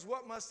other words,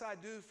 what must I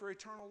do for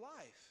eternal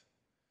life?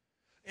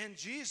 And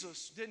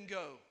Jesus didn't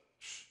go,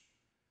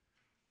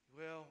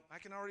 well, I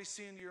can already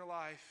see into your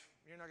life.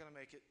 You're not going to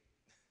make it.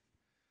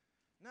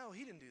 No,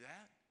 he didn't do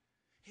that.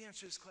 He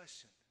answered his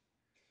question.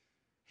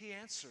 He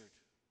answered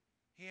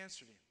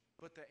him.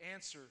 But the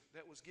answer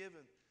that was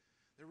given,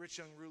 the rich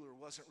young ruler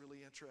wasn't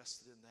really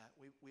interested in that.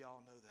 We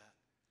all know that.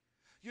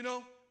 You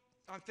know,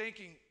 I'm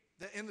thinking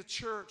that in the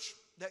church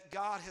that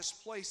God has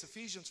placed,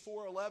 Ephesians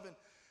 4:11,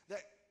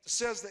 that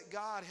says that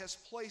God has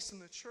placed in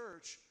the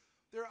church,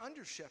 they're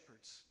under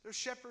shepherds. They're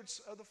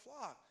shepherds of the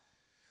flock.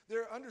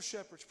 They're under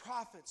shepherds,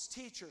 prophets,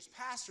 teachers,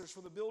 pastors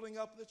for the building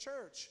up of the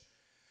church.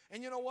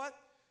 And you know what?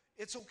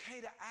 It's okay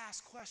to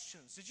ask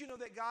questions. Did you know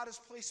that God has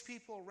placed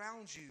people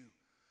around you?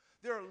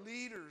 There are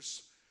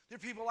leaders. There are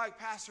people like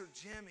Pastor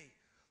Jimmy.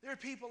 There are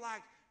people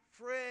like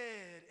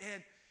Fred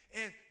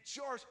and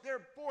George. There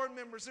are board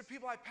members. There are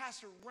people like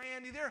Pastor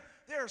Randy. There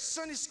are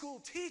Sunday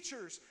school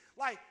teachers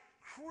like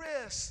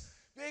Chris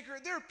Baker.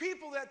 There are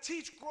people that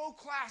teach grow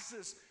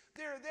classes.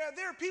 There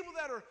are people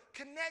that are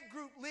connect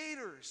group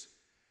leaders.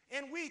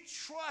 And we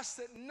trust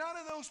that none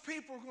of those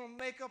people are going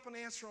to make up an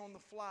answer on the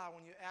fly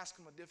when you ask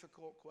them a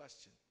difficult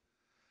question.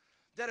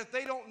 That if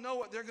they don't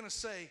know it, they're going to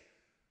say,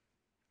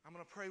 I'm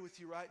going to pray with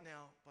you right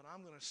now, but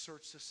I'm going to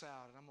search this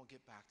out and I'm going to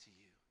get back to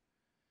you.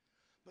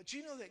 But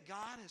you know that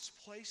God has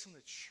placed in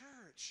the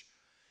church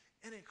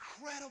an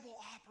incredible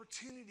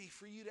opportunity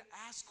for you to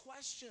ask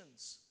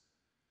questions.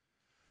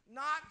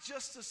 Not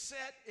just to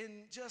sit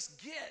and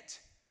just get,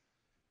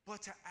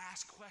 but to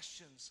ask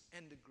questions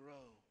and to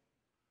grow.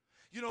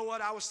 You know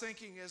what I was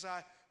thinking as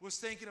I was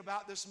thinking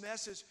about this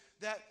message,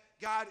 that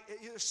God,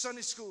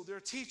 Sunday school, there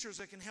are teachers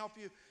that can help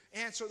you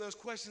answer those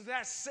questions.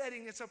 That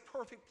setting, it's a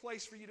perfect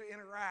place for you to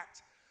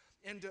interact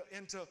and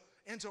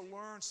to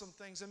learn some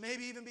things and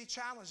maybe even be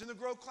challenged. In the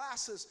grow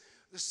classes,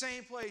 the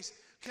same place,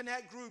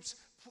 connect groups,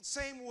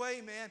 same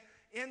way, man,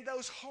 in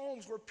those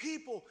homes where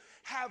people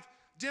have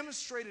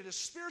demonstrated a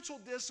spiritual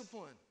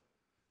discipline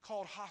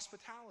called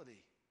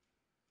hospitality.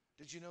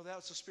 Did you know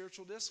that's a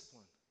spiritual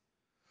discipline?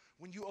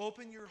 When you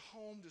open your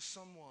home to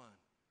someone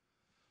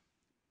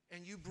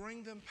and you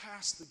bring them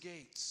past the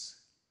gates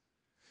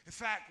In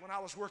fact, when I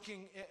was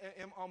working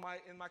in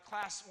my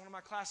class, one of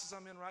my classes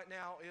I'm in right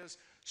now is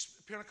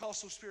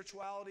Pentecostal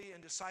spirituality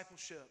and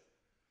discipleship,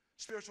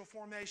 spiritual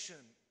formation.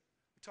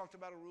 We talked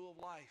about a rule of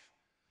life.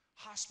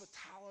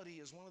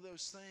 Hospitality is one of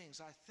those things,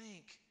 I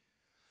think,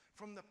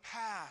 from the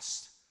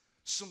past,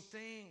 some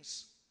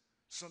things,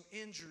 some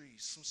injuries,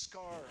 some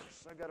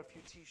scars. I've got a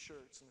few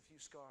t-shirts and a few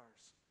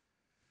scars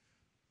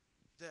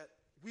that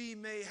we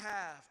may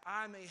have,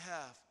 I may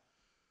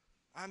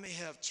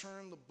have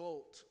turned the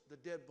bolt, the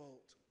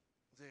deadbolt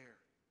there.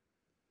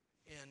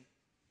 And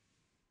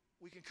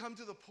we can come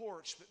to the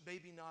porch, but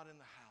maybe not in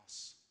the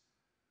house.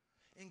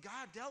 And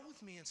God dealt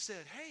with me and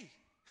said, hey,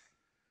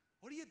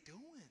 what are you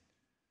doing?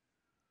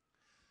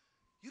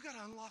 You got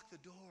to unlock the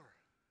door.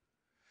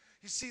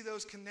 You see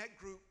those Connect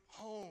Group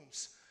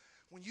homes,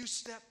 when you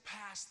step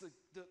past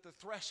the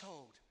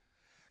threshold,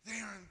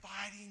 they are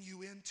inviting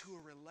you into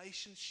a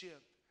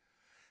relationship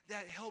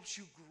that helps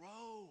you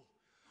grow.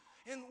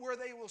 And where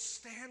they will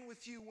stand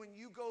with you when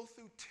you go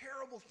through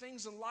terrible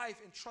things in life.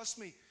 And trust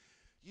me,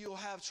 you'll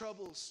have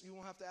troubles. You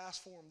won't have to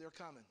ask for them. They're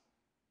coming.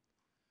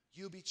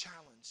 You'll be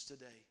challenged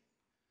today.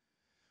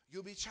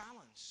 You'll be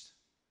challenged.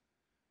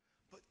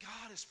 But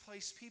God has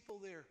placed people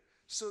there.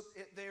 So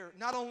there,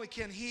 not only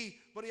can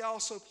He, but He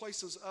also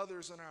places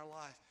others in our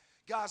life.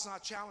 God's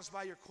not challenged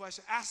by your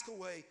question. Ask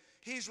away.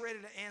 He's ready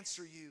to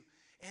answer you.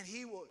 And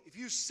He will, if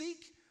you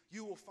seek,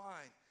 you will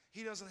find.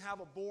 He doesn't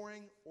have a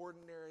boring,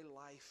 ordinary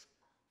life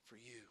for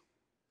you.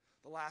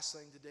 The last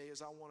thing today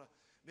is I want to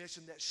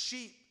mention that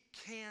sheep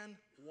can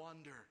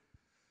wander.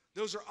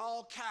 Those are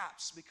all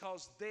caps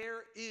because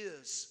there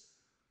is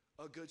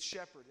a good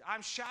shepherd.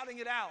 I'm shouting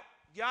it out.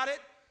 Got it?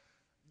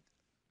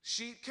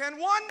 Sheep can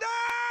wander.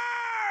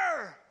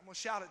 I'm going to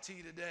shout it to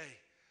you today.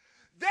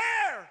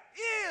 There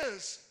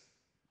is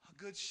a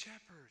good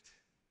shepherd.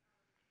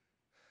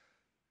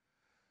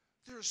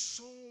 There are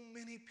so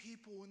many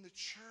people in the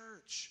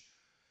church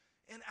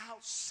and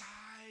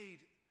outside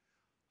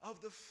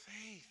of the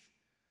faith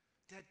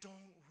that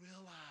don't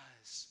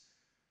realize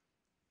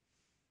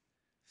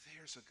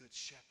there's a good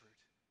shepherd.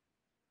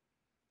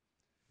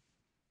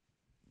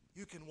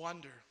 You can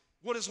wonder.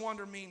 What does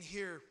wonder mean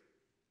here?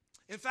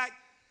 In fact,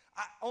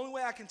 only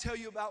way I can tell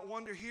you about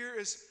wonder here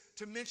is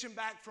to mention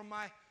back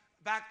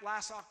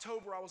last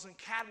October, I was in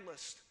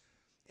Catalyst,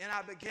 and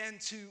I began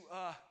to,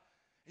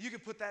 you can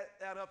put that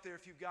up there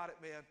if you've got it,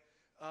 man.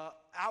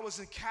 I was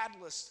in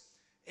Catalyst,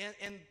 and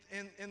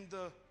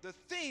the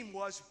theme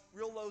was,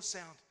 real low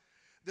sound,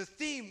 the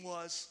theme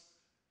was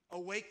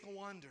Awake the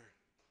Wonder.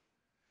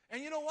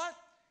 And you know what?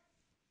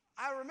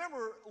 I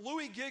remember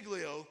Louis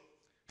Giglio,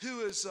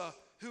 who is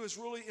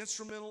really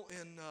instrumental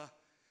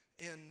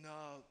in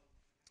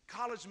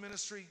college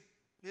ministry.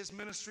 His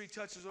ministry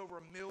touches over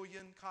 1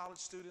 million college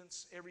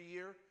students every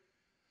year.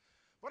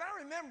 But I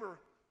remember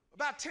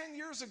about 10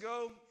 years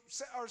ago,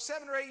 or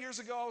 7 or 8 years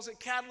ago, I was at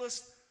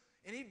Catalyst,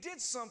 and he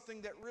did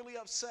something that really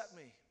upset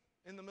me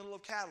in the middle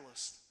of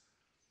Catalyst.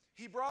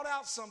 He brought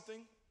out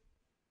something,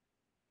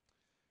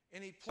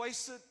 and he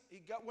placed it,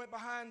 went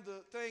behind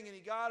the thing, and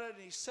he got it,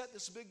 and he set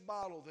this big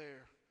bottle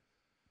there.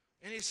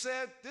 And he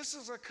said, this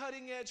is a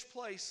cutting-edge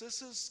place.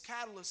 This is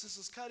Catalyst. This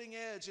is cutting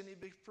edge. And he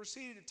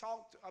proceeded to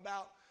talk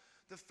about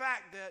the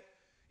fact that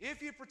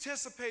if you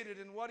participated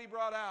in what he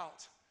brought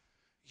out,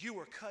 you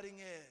were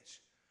cutting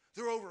edge.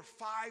 There were over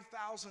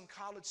 5,000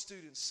 college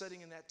students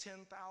sitting in that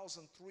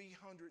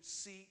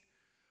 10,300-seat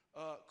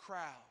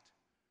crowd.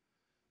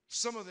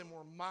 Some of them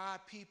were my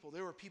people.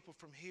 They were people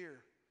from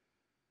here.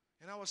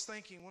 And I was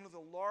thinking, one of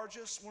the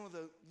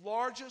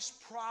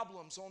largest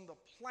problems on the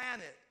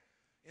planet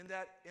in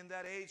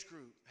that age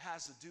group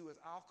has to do with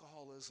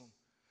alcoholism.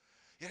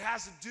 It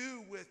has to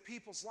do with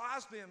people's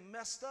lives being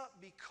messed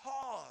up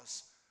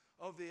because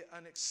of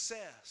an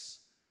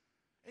excess.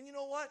 And you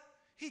know what?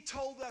 He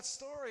told that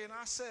story, and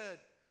I said,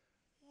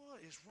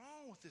 what is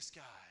wrong with this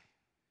guy?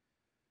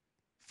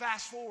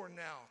 Fast forward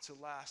now to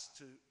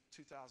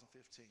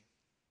 2015.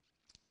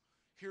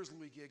 Here's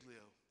Louis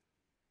Giglio.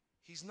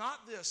 He's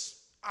not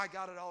this I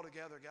got it all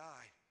together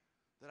guy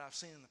that I've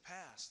seen in the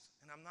past,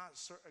 and I'm not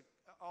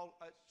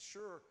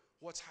sure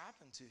what's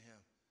happened to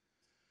him.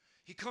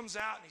 He comes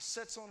out and he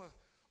sits on a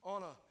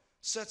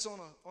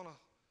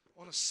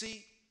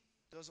seat,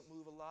 doesn't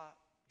move a lot,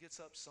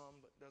 gets up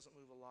some but doesn't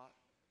move a lot.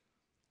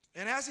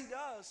 And as he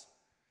does,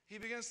 he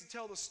begins to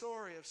tell the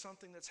story of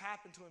something that's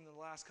happened to him in the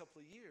last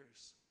couple of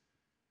years.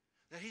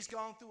 That he's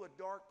gone through a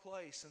dark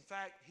place. In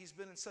fact, he's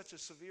been in such a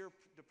severe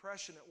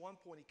depression at one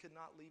point he could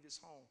not leave his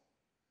home.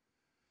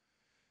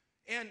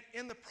 And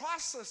in the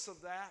process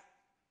of that,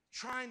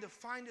 trying to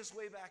find his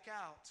way back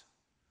out,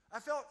 I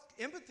felt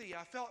empathy.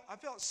 I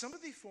felt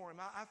sympathy for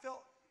him. I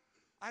felt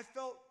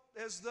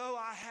as though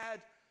I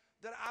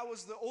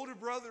was the older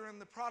brother in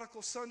the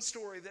prodigal son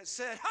story that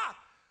said, "Ha!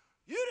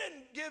 You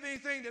didn't give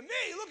anything to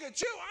me. Look at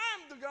you.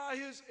 I'm the guy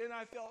who's..." And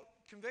I felt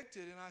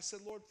convicted, and I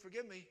said, "Lord,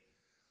 forgive me."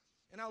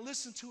 And I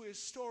listened to his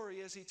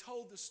story as he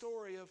told the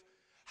story of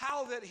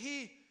how that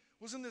he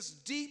was in this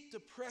deep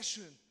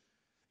depression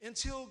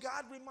until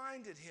God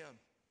reminded him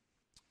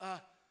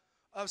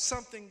of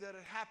something that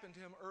had happened to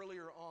him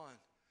earlier on.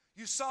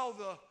 You saw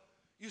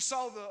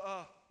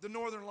the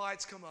Northern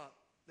Lights come up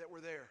that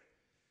were there.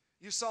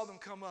 You saw them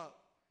come up.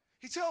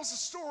 He tells the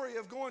story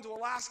of going to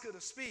Alaska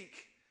to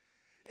speak.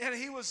 And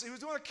he was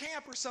doing a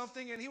camp or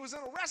something, and he was in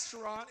a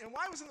restaurant. And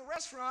while he was in the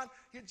restaurant,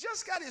 he had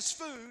just got his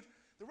food.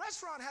 The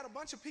restaurant had a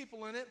bunch of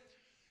people in it.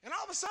 And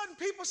all of a sudden,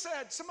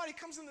 somebody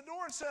comes in the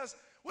door and says,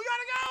 "We got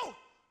to go."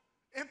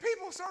 And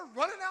people start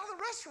running out of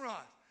the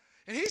restaurant.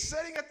 And he's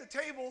sitting at the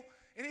table,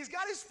 and he's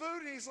got his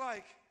food, and he's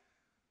like,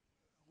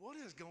 "What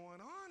is going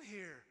on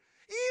here?"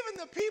 Even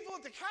the people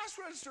at the cash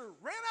register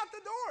ran out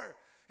the door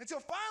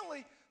until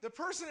finally the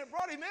person that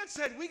brought him in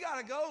said, "We got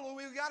to go,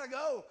 Louis, we got to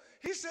go."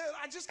 He said,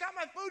 "I just got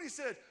my food." He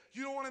said,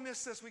 "You don't want to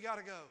miss this, we got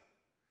to go."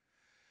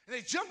 And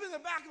they jump in the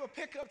back of a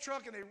pickup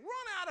truck, and they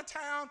run out of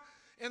town,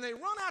 and they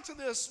run out to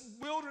this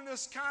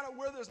wilderness kind of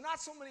where there's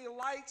not so many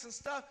lights and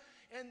stuff.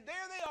 And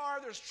there they are.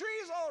 There's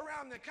trees all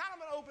around them, kind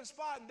of an open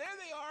spot. And there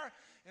they are.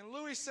 And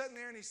Louis sitting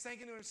there, and he's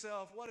thinking to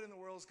himself, what in the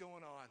world's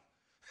going on?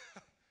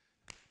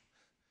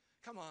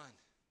 Come on.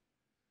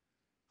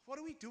 What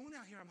are we doing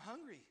out here? I'm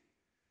hungry.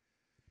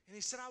 And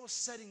he said, I was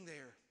sitting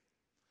there.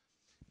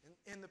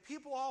 And the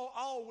people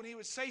all, when he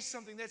would say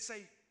something, they'd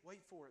say,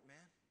 "Wait for it,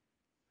 man.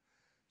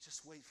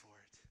 Just wait for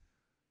it.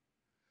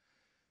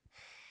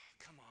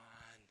 Come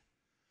on.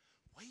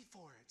 Wait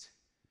for it."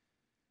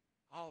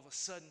 All of a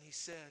sudden, he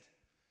said,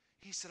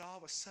 all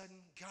of a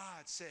sudden,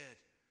 God said,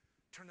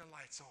 "Turn the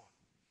lights on."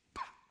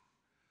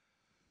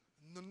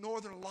 And the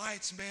Northern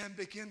Lights, man,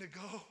 begin to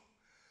go.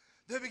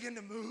 They begin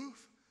to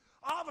move.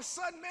 All of a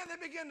sudden, man, they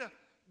begin to,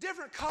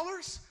 different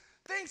colors.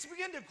 Things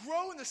begin to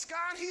grow in the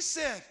sky. And he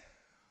said,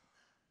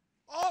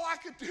 all I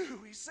could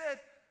do, he said,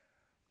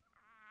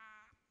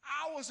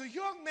 I was a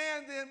young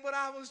man then, but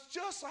I was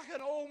just like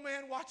an old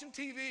man watching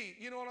TV.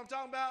 You know what I'm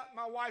talking about?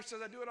 My wife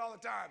says I do it all the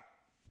time.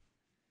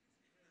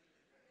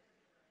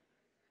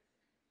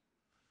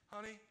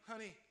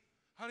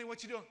 Honey,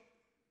 what you doing?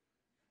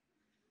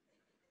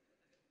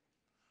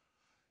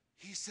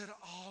 He said,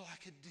 all I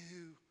could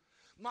do,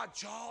 my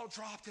jaw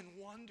dropped in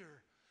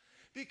wonder,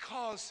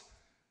 because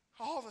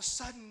all of a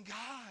sudden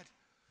God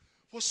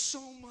was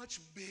so much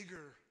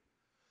bigger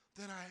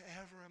than I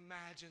ever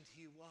imagined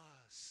he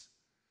was.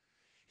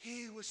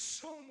 He was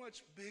so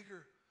much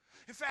bigger.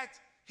 In fact,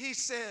 he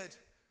said,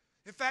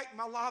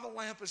 my lava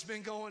lamp has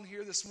been going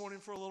here this morning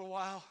for a little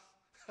while.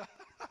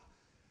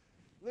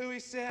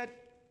 Louis said,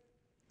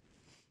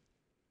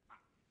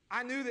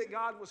 I knew that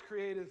God was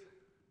creative.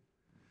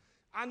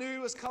 I knew he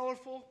was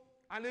colorful.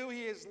 I knew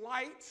he is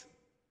light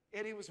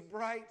and he was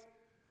bright.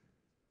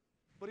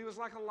 But he was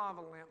like a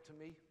lava lamp to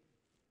me.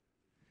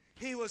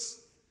 He was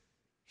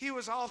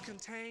all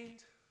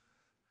contained.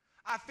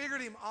 I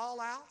figured him all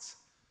out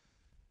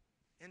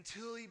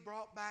until he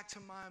brought back to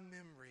my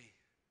memory,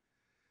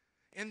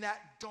 in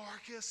that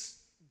darkest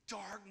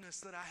darkness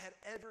that I had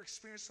ever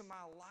experienced in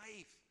my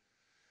life,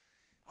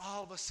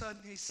 all of a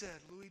sudden he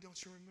said, Louis,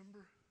 don't you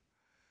remember?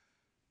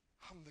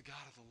 I'm the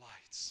God of the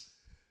lights.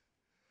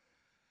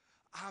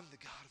 I'm the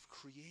God of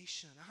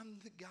creation. I'm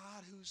the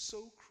God who's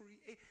so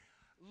creative.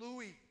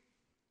 Louis,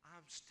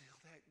 I'm still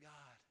that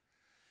God.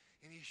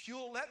 And if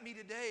you'll let me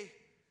today,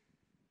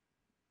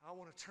 I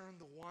want to turn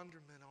the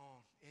wonderment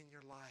on in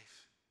your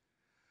life.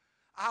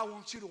 I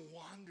want you to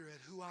wonder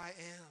at who I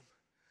am.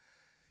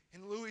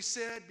 And Louis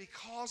said,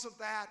 because of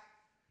that,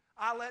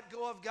 I let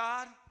go of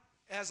God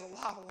as a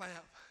lava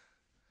lamp.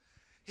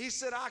 He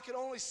said I could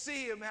only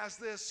see him as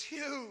this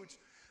huge,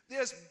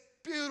 this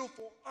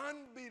beautiful,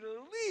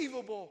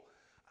 unbelievable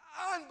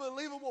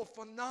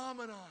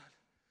phenomenon.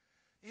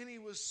 And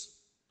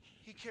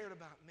he cared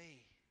about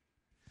me.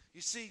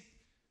 You see,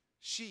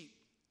 sheep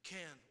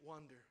can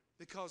wonder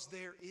because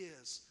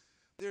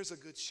there's a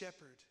good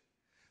shepherd.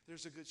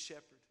 There's a good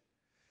shepherd.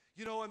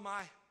 You know,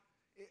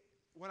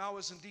 when I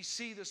was in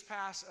D.C.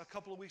 a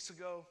couple of weeks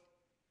ago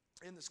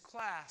in this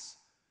class,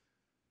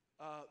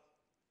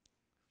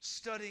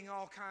 studying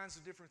all kinds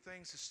of different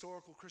things,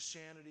 historical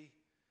Christianity,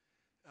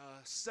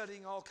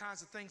 studying all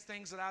kinds of things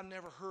that I've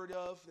never heard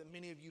of, that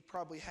many of you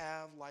probably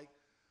have, like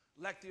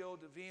Lectio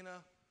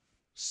Divina,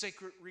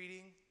 sacred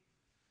reading,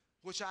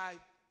 which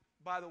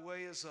by the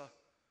way, is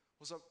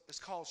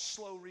called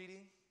slow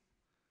reading,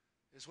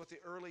 is what the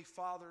early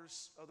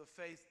fathers of the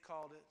faith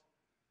called it.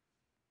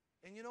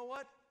 And you know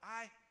what?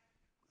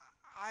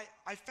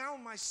 I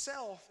found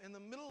myself in the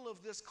middle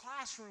of this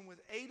classroom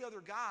with 8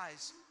 other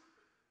guys,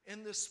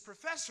 and this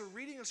professor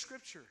reading a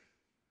scripture.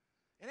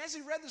 And as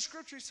he read the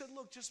scripture, he said,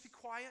 look, just be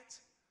quiet.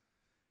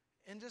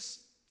 And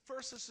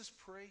first let's just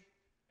pray.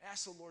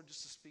 Ask the Lord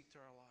just to speak to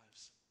our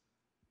lives.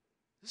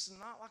 This is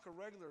not like a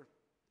regular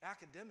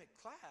academic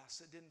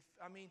class.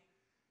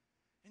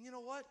 And you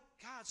know what?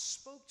 God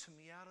spoke to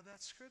me out of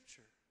that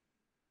scripture.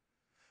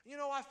 You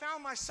know, I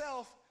found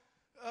myself,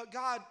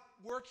 God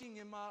working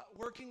in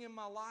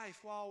my life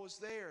while I was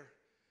there.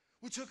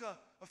 We took a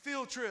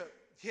field trip.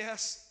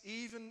 Yes,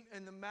 even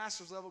in the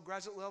master's level,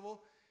 graduate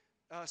level,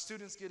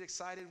 students get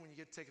excited when you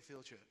get to take a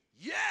field trip.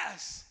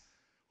 Yes!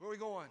 Where are we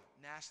going?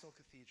 National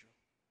Cathedral.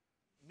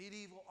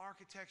 medieval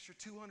architecture,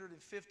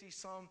 250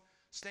 some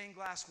stained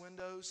glass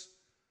windows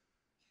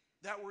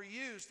that were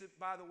used,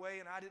 by the way,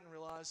 and I didn't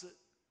realize it,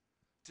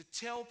 to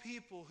tell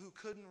people who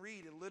couldn't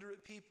read,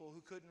 illiterate people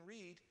who couldn't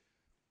read,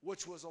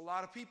 which was a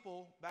lot of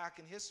people back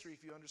in history,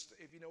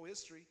 if you know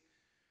history,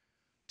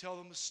 tell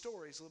them the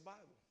stories of the Bible.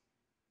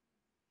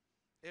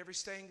 Every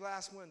stained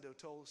glass window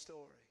told a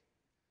story.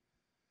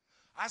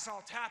 I saw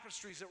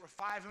tapestries that were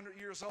 500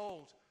 years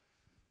old.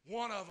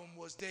 One of them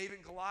was David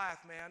and Goliath,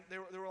 man.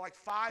 There were like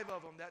 5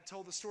 of them that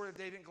told the story of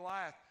David and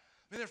Goliath.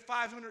 I mean, they're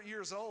 500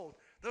 years old.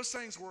 Those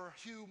things were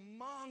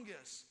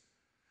humongous.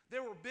 They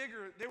were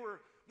bigger. They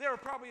were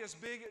probably as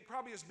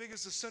big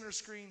as the center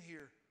screen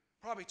here,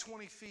 probably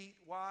 20 feet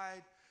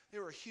wide. They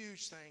were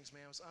huge things,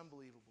 man. It was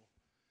unbelievable.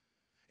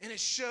 And it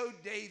showed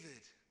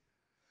David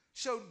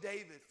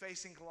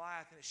facing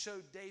Goliath, and it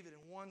showed David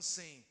in one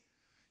scene.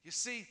 You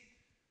see,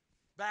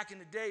 back in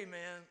the day,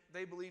 man,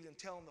 they believed in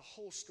telling the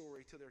whole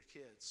story to their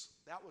kids.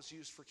 That was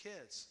used for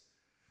kids.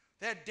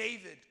 They had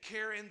David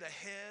carrying the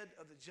head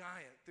of the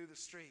giant through the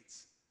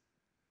streets.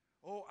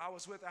 Oh,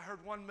 I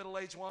heard one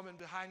middle-aged woman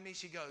behind me.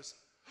 She goes,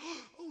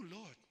 "Oh,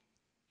 Lord,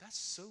 that's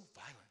so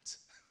violent."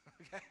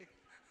 Okay?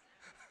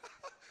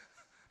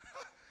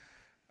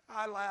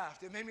 I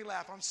laughed. It made me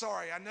laugh. I'm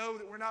sorry. I know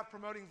that we're not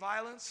promoting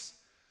violence,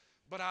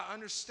 but I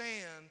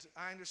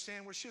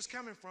understand where she was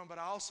coming from, but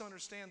I also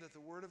understand that the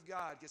Word of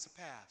God gets a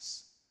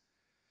pass.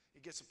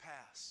 It gets a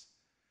pass.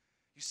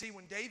 You see,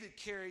 when David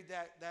carried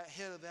that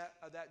head of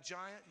that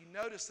giant, you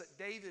notice that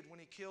David, when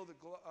he killed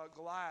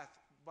Goliath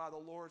by the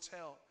Lord's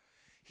help,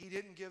 he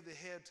didn't give the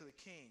head to the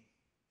king.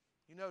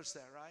 You notice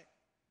that, right?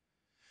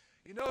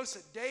 You notice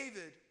that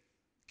David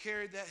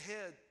carried that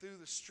head through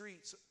the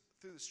streets.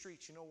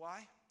 You know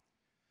why?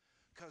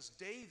 Because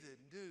David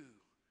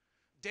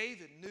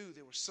knew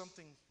there was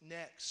something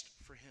next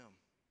for him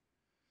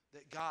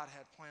that God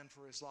had planned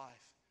for his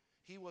life.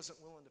 He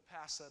wasn't willing to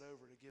pass that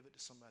over to give it to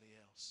somebody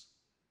else.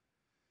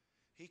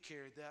 He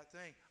carried that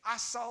thing. I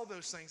saw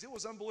those things. It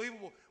was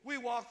unbelievable. We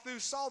walked through,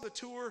 saw the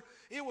tour.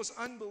 It was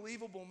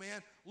unbelievable,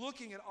 man.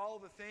 Looking at all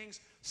the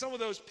things. Some of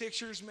those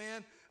pictures,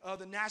 man,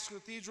 the National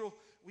Cathedral,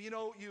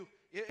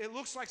 it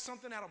looks like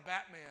something out of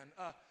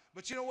Batman.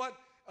 But you know what?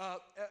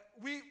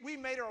 We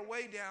made our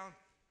way down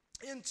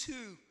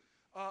into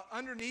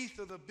underneath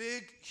of the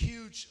big,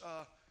 huge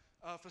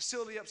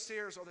facility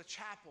upstairs are the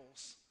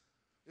chapels.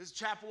 There's a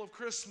chapel of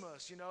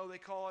Christmas, they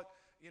call it,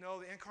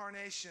 the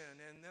Incarnation.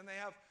 And then they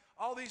have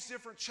all these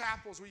different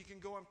chapels where you can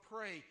go and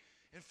pray.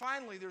 And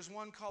finally, there's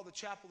one called the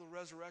Chapel of the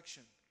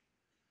Resurrection.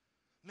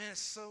 Man, it's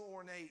so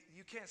ornate.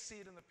 You can't see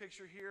it in the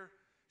picture here.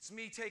 It's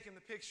me taking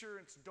the picture.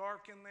 It's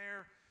dark in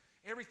there.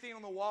 Everything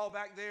on the wall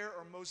back there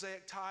are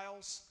mosaic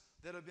tiles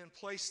that have been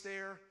placed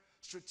there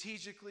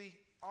strategically,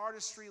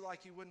 artistry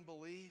like you wouldn't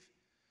believe.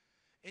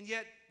 And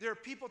yet, there are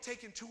people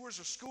taking tours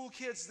of school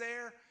kids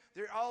there.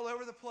 They're all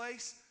over the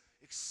place,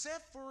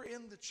 except for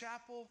in the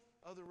Chapel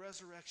of the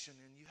Resurrection.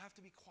 And you have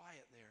to be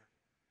quiet there.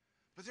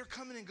 But they're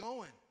coming and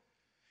going.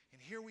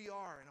 And here we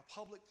are in a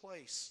public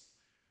place.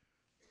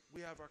 We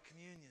have our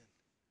communion.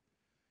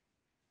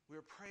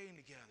 We're praying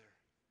together.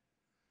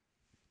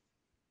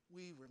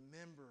 We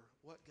remember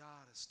what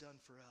God has done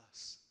for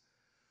us.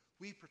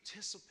 We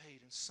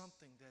participate in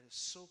something that is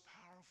so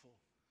powerful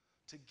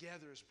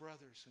together as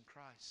brothers in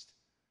Christ.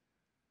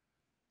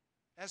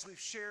 As we've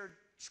shared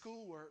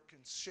schoolwork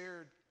and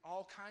shared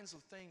all kinds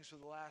of things for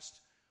the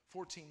last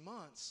 14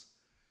 months,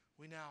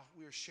 we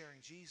are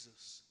sharing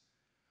Jesus.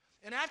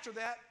 And after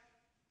that,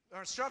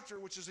 our instructor,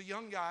 which is a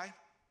young guy,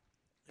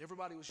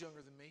 everybody was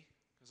younger than me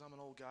because I'm an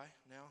old guy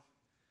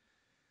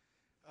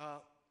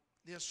now.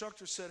 The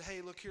instructor said,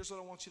 "Hey, look, here's what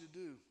I want you to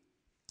do.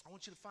 I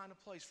want you to find a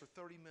place for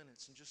 30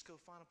 minutes and just go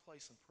find a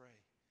place and pray.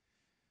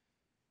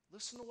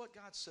 Listen to what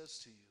God says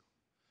to you."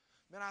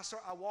 Man,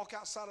 I walk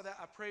outside of that.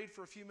 I prayed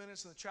for a few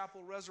minutes in the Chapel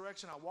of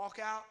Resurrection. I walk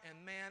out,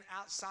 and man,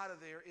 outside of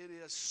there, it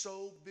is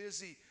so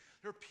busy.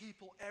 There are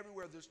people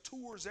everywhere. There's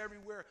tours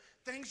everywhere.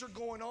 Things are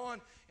going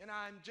on, and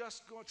I'm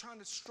just trying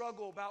to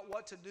struggle about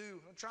what to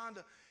do. I'm trying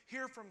to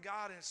hear from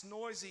God, and it's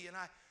noisy. And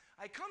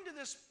I come to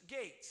this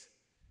gate.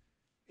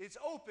 It's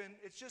open.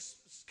 It's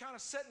just kind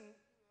of sitting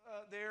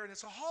there, and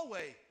it's a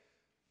hallway.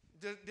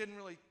 Didn't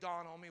really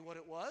dawn on me what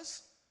it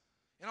was.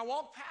 And I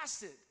walked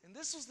past it, and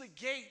this was the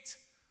gate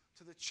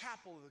to the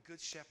Chapel of the Good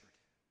Shepherd.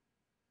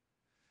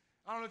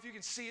 I don't know if you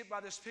can see it by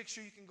this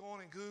picture. You can go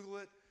on and Google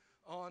it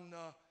on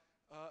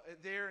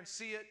there and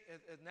see it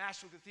at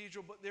National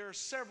Cathedral. But there are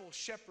several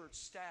shepherd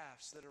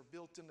staffs that are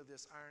built into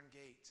this iron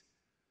gate.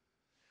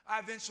 I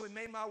eventually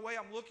made my way.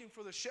 I'm looking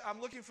for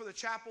the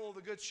Chapel of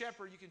the Good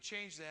Shepherd. You can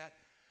change that.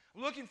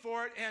 I'm looking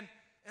for it, and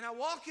I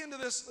walk into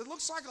this. It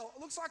looks like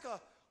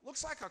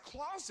a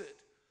closet.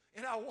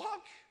 And I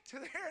walk to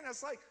there, and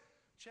it's like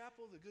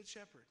Chapel of the Good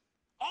Shepherd.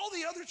 All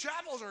the other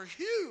chapels are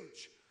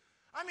huge.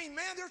 I mean,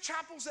 man, there are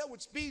chapels that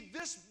would be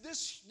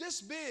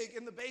this big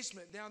in the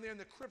basement down there in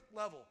the crypt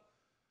level.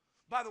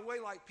 By the way,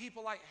 like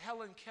people like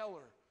Helen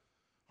Keller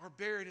are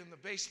buried in the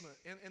basement,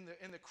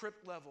 in the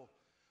crypt level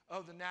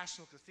of the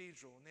National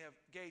Cathedral. And they have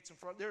gates in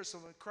front. There are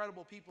some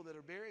incredible people that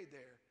are buried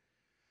there.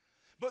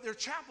 but they're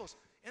chapels.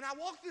 And I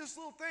walk through this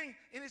little thing,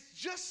 and it's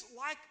just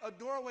like a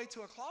doorway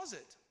to a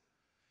closet.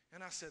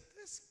 And I said,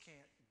 this can't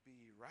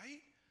be right.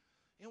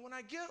 And when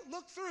I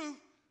look through,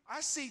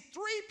 I see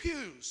 3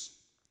 pews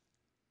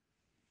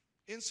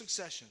in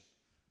succession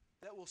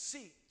that will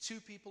seat 2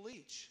 people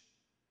each.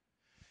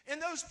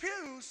 And those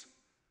pews,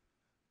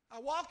 I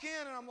walk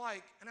in and I'm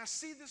like, and I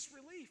see this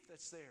relief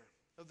that's there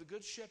of the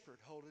Good Shepherd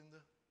holding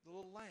the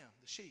little lamb,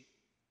 the sheep.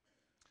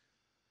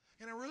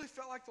 And I really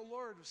felt like the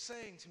Lord was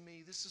saying to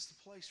me, this is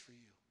the place for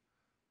you.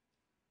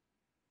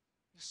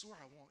 This is where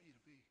I want you to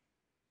be.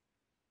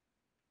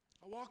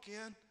 I walk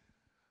in,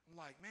 I'm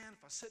like, man,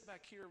 if I sit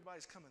back here,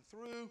 everybody's coming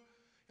through.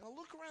 And I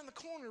look around the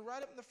corner,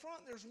 right up in the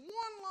front, there's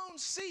one lone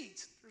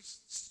seat. There's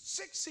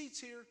 6 seats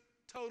here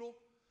total,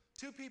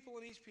 2 people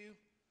in each pew,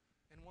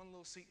 and one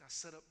little seat, and I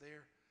sit up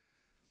there.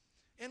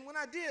 And when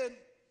I did,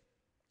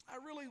 I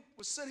really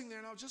was sitting there,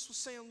 and I just was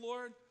saying,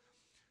 Lord,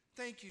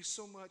 thank you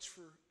so much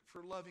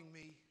for loving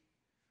me.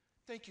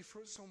 Thank you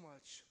so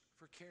much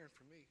for caring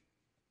for me.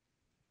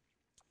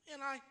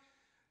 And I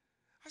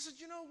said,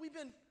 you know,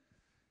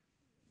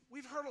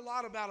 we've heard a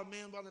lot about a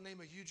man by the name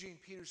of Eugene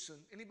Peterson.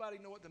 Anybody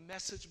know what the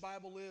Message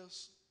Bible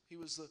is? He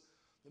was the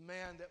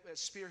man that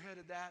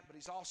spearheaded that, but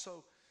he's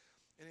also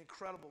an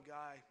incredible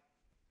guy,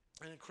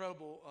 an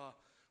incredible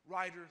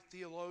writer,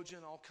 theologian,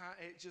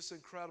 just an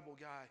incredible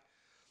guy.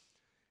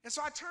 And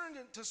so I turned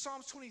to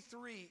Psalms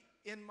 23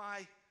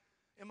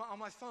 on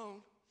my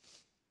phone,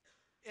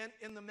 and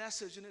in the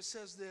Message, and it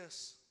says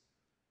this: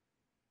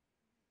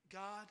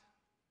 God,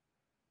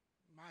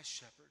 my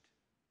shepherd,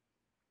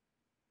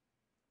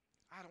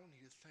 I don't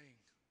need a thing.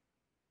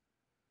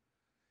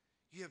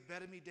 You have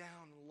bedded me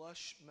down in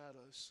lush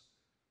meadows.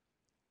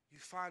 You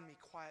find me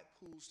quiet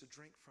pools to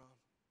drink from.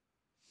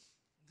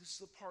 This is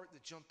the part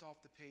that jumped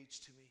off the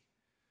page to me.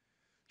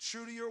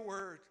 True to your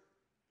word,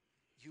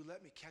 you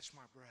let me catch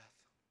my breath.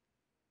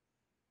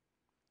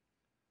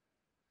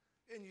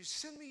 And you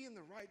send me in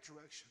the right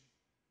direction.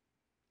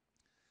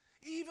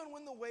 Even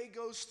when the way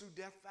goes through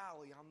Death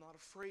Valley, I'm not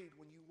afraid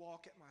when you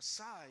walk at my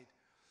side.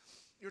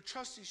 Your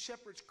trusty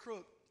shepherd's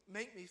crook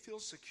make me feel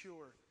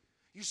secure.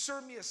 You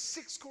serve me a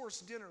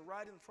 6-course dinner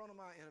right in front of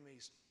my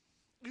enemies.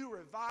 You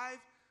revive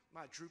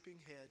my drooping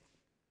head.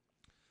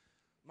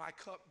 My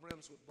cup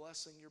brims with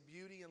blessing. Your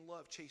beauty and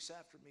love chase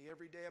after me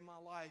every day of my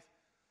life.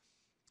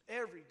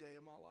 Every day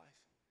of my life.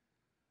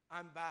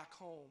 I'm back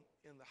home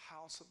in the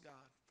house of God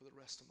for the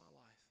rest of my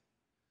life.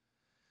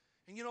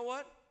 And you know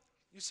what?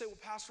 You say, well,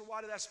 Pastor, why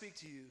did that speak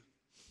to you?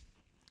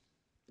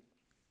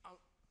 I'll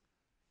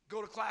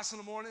go to class in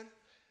the morning,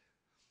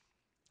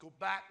 go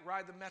back,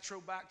 ride the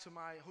metro back to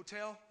my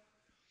hotel,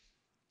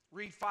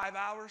 read 5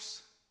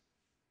 hours,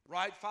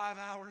 write 5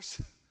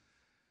 hours.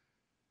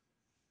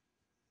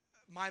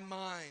 My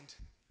mind.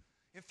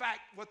 In fact,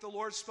 what the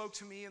Lord spoke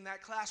to me in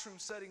that classroom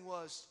setting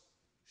was,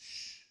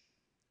 shh,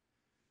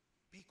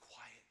 be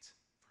quiet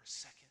for a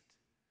second.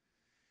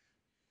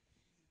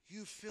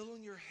 You fill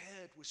in your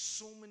head with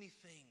so many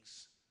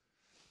things.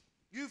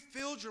 You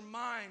filled your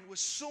mind with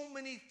so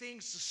many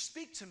things to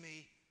speak to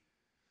me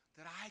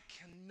that I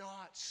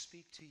cannot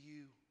speak to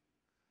you.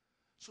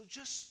 So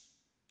just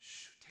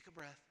take a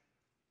breath.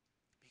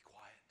 Be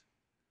quiet.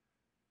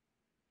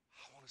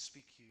 I want to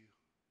speak to you.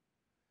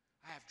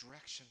 I have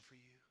direction for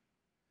you.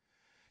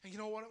 And you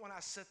know what? When I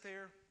sat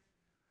there,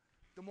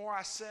 the more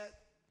I sat,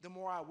 the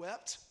more I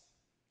wept.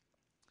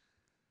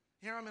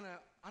 Here I'm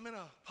in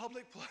a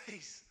public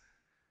place.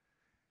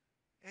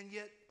 And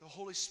yet the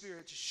Holy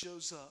Spirit just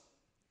shows up.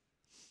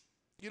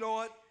 You know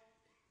what?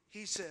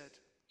 He said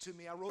to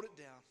me, I wrote it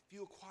down. If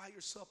you'll quiet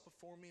yourself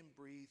before me and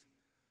breathe,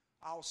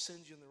 I'll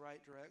send you in the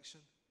right direction.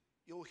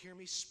 You'll hear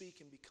me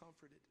speak and be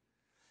comforted.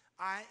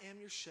 I am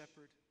your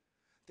shepherd,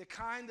 the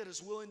kind that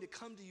is willing to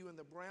come to you in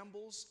the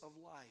brambles of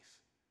life,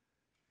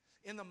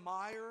 in the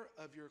mire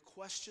of your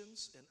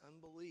questions and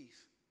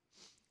unbelief.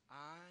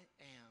 I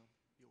am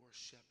your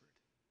shepherd.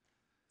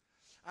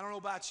 I don't know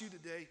about you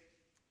today.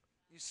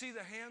 You see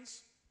the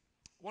hands?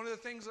 One of the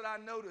things that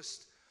I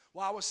noticed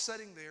while I was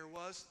sitting there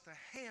was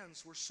the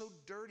hands were so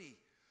dirty.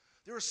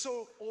 They were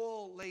so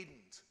oil-laden.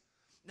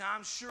 Now,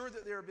 I'm sure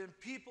that there have been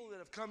people that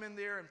have come in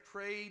there and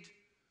prayed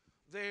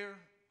there.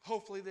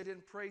 Hopefully they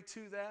didn't pray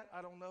to that.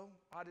 I don't know.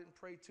 I didn't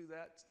pray to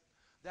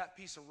that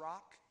piece of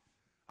rock.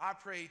 I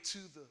prayed to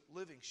the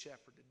living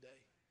shepherd today.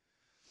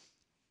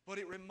 But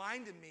it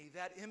reminded me,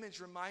 that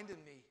image reminded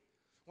me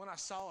when I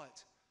saw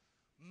it,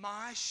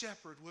 my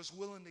shepherd was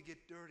willing to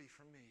get dirty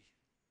for me.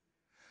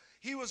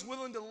 He was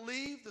willing to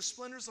leave the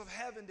splendors of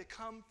heaven to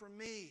come for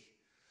me.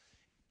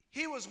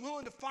 He was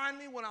willing to find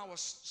me when I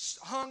was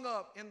hung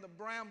up in the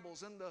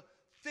brambles, in the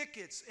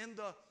thickets, in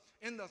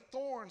the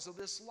thorns of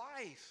this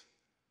life.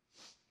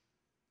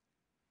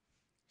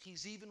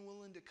 He's even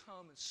willing to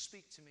come and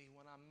speak to me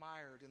when I'm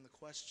mired in the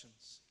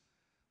questions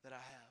that I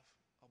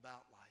have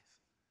about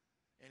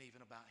life and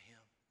even about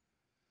Him.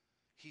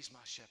 He's my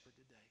shepherd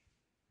today.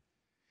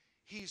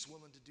 He's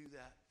willing to do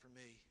that for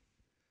me.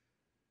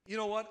 You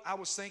know what? I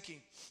was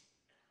thinking,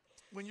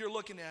 when you're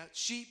looking at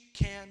sheep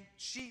can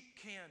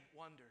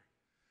wonder.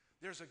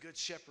 There's a good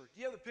shepherd.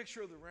 You have the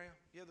picture of the ram?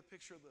 You have the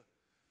picture of the...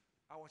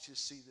 I want you to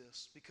see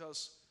this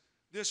because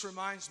this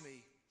reminds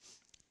me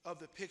of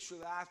the picture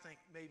that I think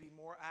maybe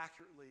more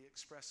accurately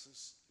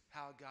expresses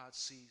how God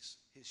sees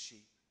his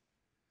sheep.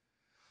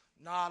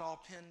 Not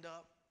all pinned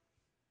up.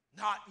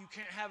 Not you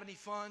can't have any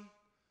fun.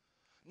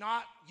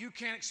 Not you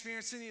can't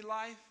experience any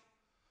life.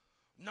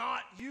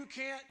 Not you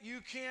can't.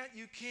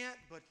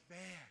 But man,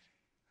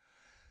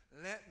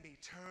 let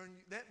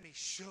me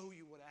show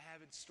you what I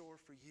have in store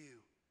for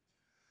you.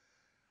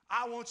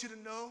 I want you to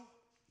know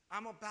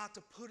I'm about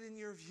to put in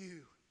your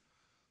view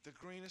the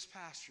greenest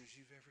pastures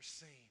you've ever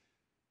seen.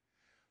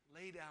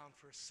 Lay down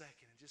for a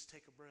second and just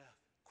take a breath.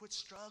 Quit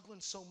struggling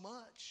so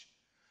much.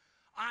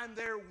 I'm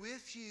there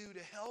with you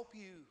to help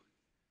you.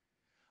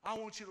 I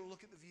want you to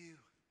look at the view.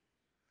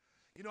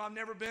 You know, I've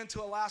never been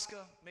to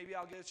Alaska. Maybe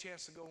I'll get a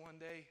chance to go one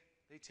day.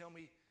 They tell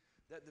me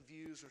that the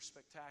views are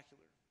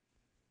spectacular.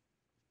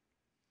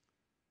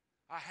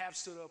 I have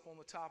stood up on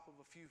the top of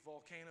a few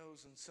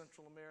volcanoes in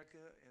Central America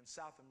and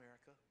South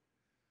America.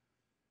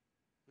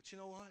 But you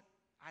know what?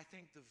 I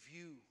think the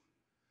view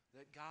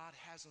that God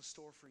has in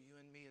store for you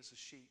and me as a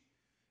sheep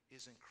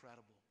is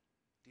incredible.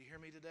 Do you hear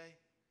me today?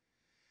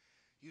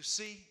 You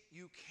see,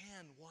 you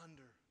can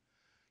wonder.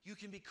 You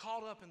can be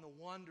caught up in the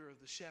wonder of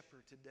the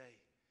shepherd today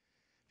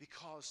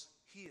because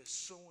he is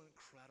so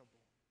incredible.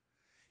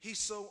 He's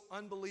so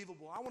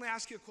unbelievable. I want to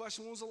ask you a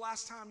question. When was the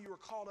last time you were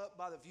caught up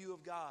by the view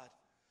of God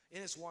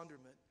in his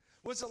wonderment?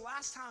 When's the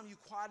last time you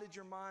quieted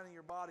your mind and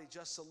your body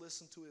just to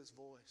listen to his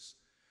voice?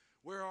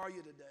 Where are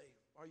you today?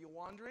 Are you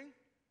wandering?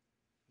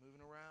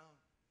 Moving around?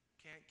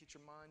 Can't get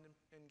your mind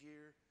in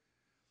gear?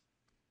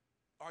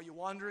 Are you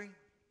wondering?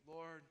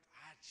 Lord,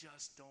 I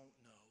just don't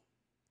know.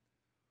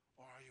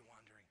 Or are you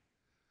wondering?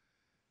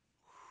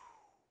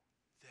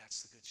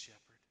 That's the good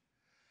shepherd.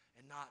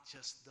 And not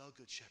just the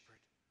good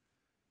shepherd.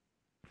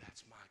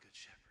 That's my good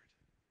shepherd.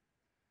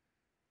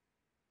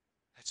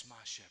 That's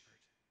my shepherd.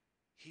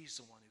 He's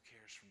the one who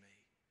cares for me.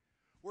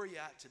 Where are you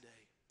at today?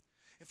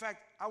 In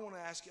fact, I want to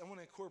ask you, I want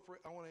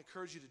to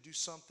encourage you to do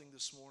something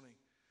this morning.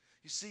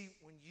 You see,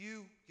 when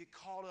you get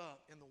caught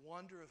up in the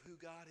wonder of who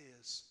God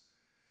is,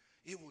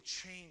 it will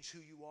change who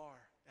you are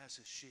as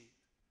his sheep.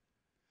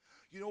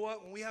 You know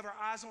what? When we have our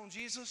eyes on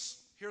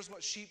Jesus, here's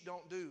what sheep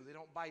don't do. They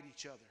don't bite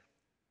each other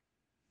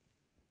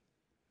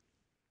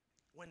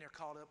when they're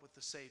caught up with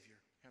the Savior.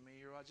 I mean,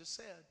 you hear what I just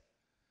said.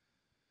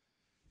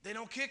 They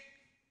don't kick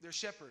their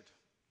shepherd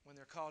when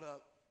they're caught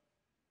up.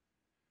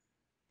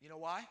 You know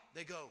why?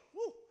 They go,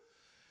 woo.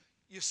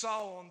 You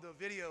saw on the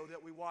video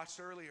that we watched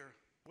earlier,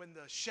 when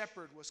the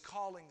shepherd was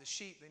calling the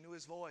sheep, they knew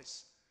his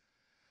voice.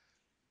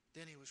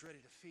 Then he was ready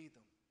to feed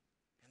them.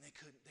 And they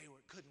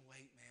couldn't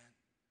wait, man.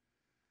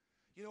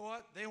 You know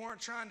what? They weren't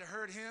trying to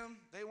hurt him.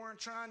 They weren't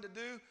trying to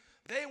do.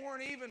 They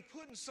weren't even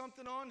putting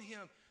something on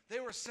him. They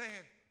were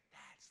saying,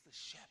 that's the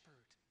shepherd.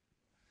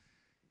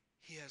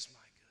 He has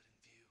my good in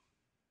view.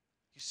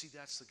 You see,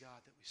 that's the God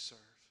that we serve.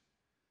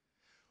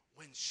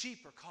 When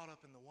sheep are caught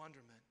up in the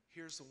wonderment,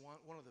 here's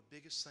one of the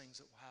biggest things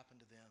that will happen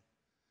to them.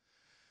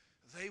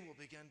 They will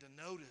begin to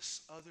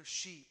notice other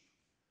sheep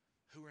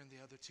who are in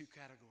the other two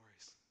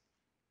categories.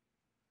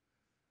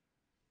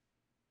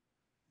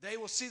 They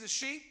will see the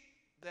sheep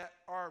that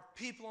are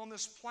people on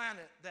this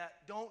planet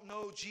that don't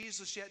know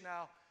Jesus yet.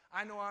 Now,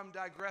 I know I'm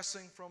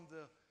digressing from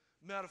the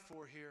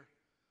metaphor here,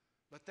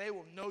 but they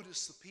will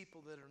notice the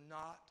people that are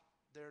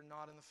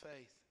not in the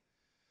faith.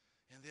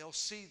 And they'll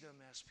see them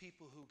as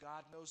people who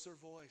God knows their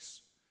voice,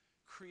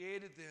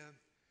 created them,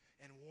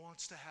 and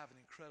wants to have an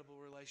incredible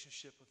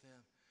relationship with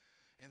them.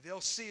 And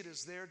they'll see it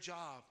as their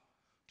job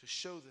to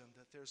show them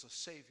that there's a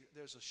Savior,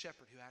 there's a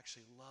shepherd who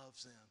actually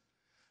loves them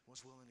and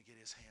was willing to get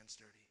his hands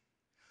dirty.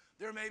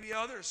 There may be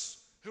others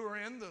who are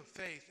in the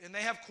faith and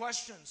they have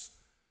questions.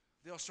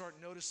 They'll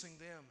start noticing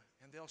them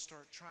and they'll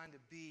start trying to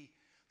be,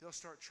 they'll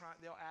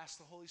ask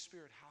the Holy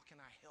Spirit, how can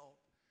I help?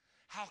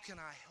 How can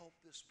I help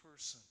this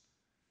person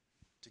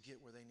to get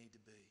where they need to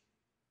be?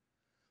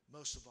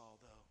 Most of all,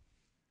 though,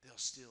 they'll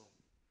still,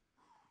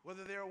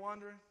 whether they're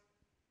wondering,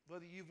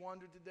 whether you've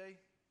wondered today,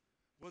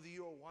 whether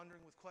you are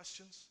wondering with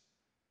questions,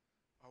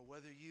 or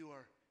whether you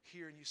are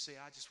here and you say,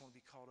 I just want to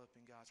be caught up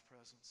in God's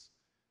presence,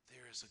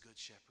 there is a good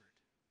shepherd.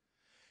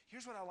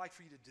 Here's what I'd like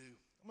for you to do.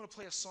 I'm going to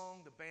play a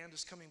song. The band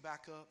is coming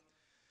back up,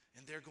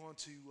 and they're going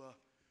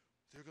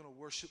to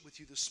worship with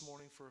you this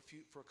morning for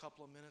a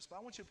couple of minutes. But I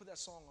want you to put that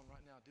song on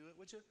right now. Do it,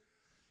 would you?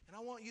 And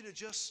I want you to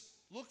just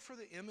look for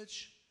the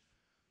image.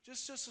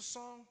 Just a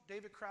song,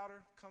 David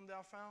Crowder, Come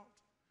Thou Fount.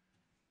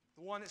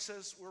 The one that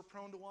says we're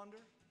prone to wonder.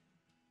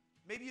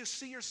 Maybe you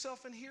see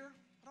yourself in here.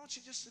 I want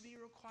you just to be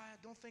real quiet.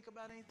 Don't think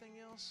about anything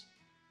else.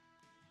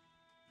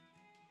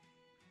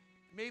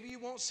 Maybe you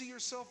won't see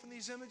yourself in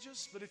these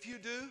images, but if you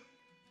do,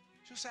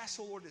 just ask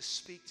the Lord to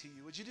speak to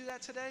you. Would you do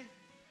that today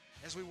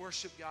as we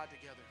worship God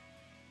together?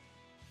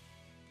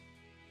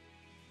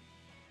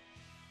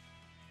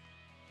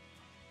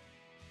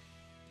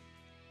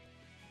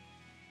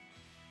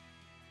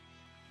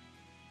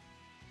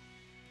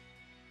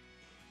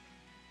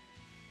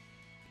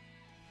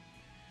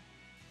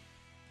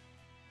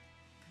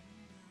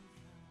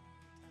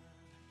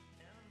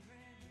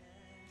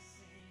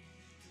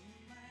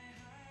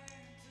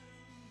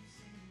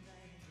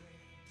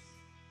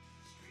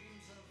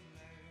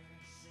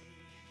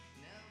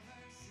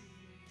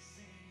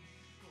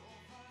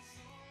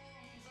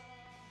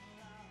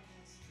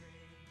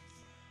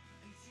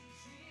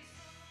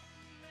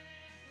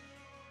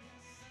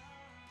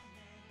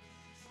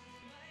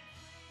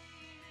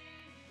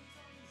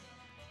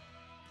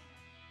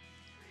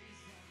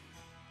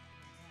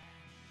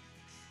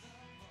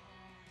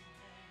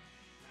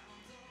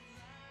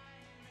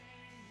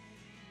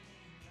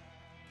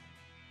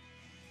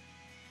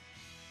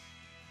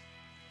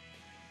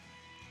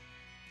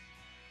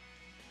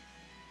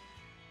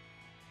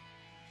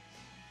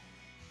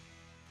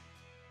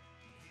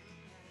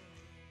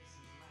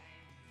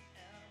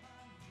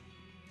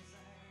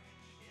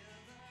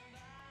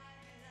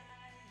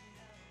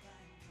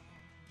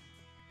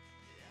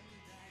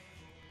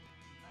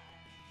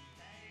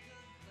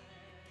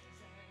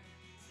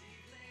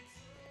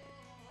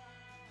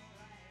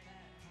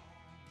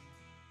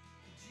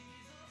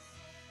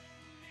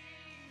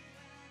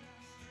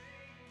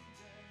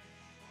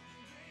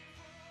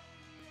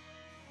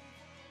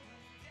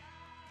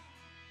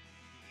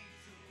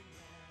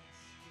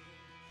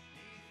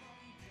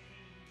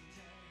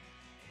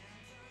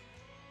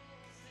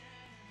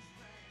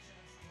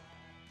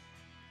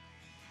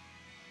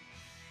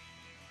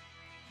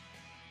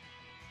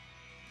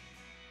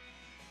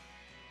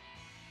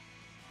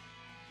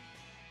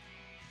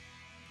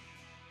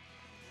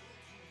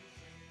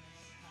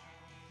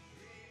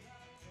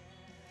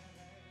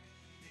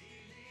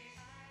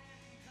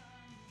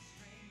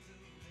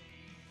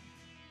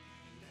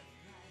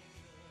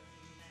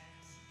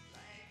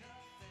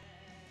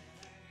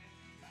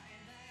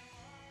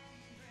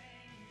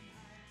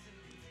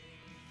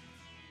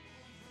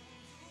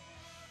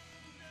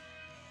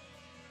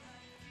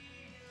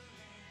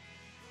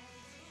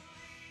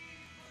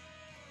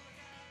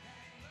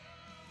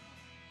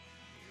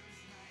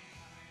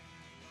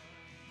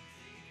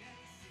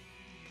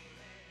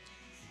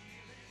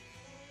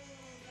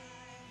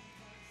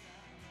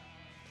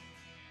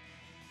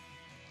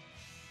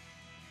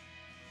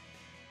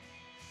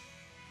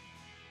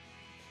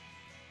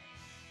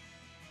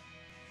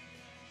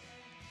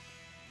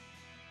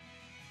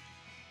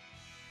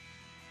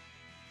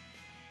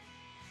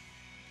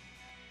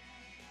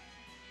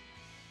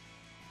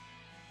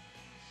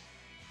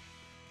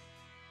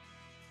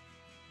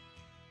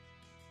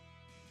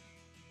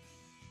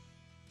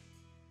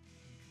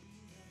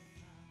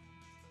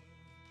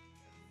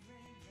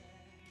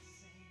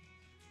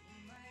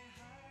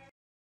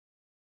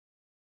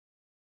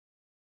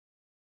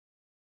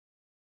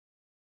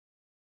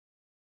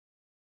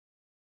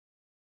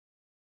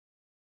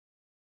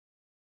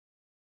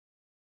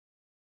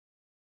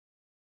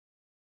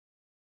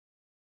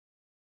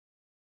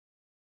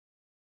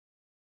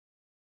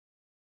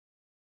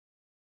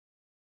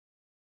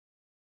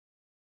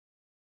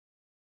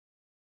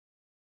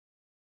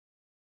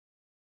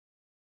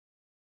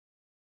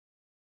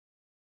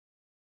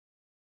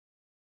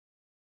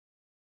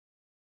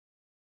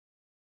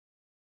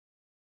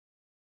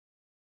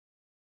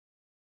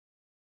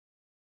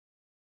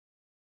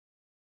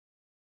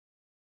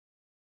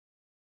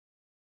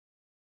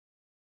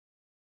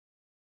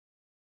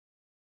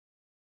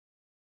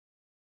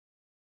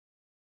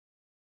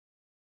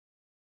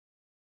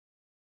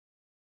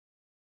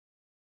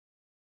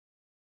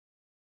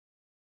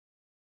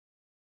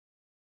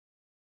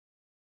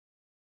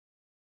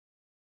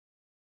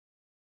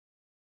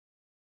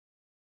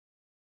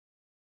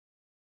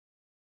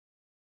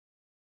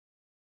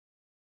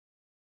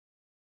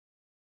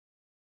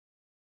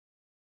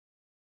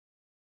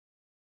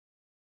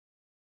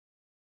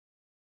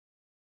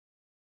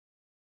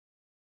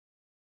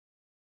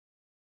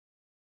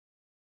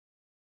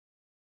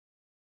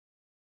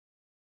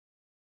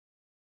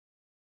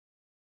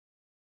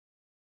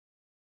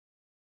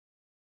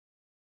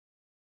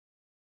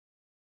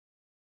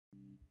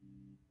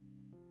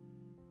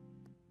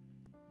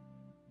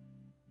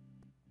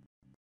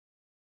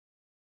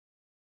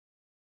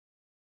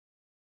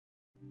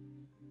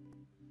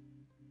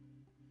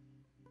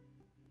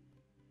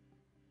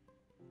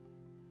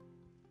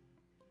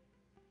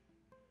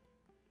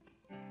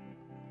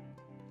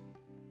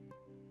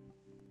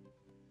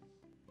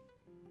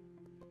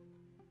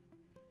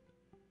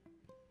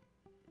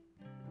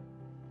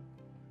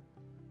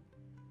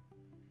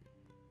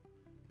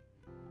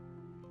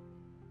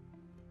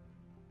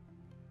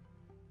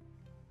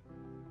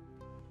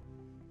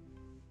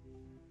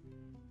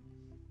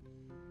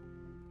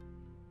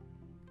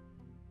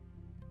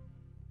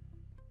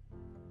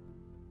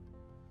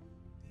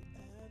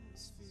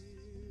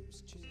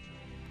 Atmosphere's changing,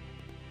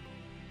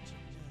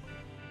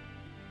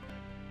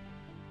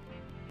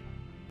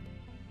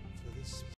 for this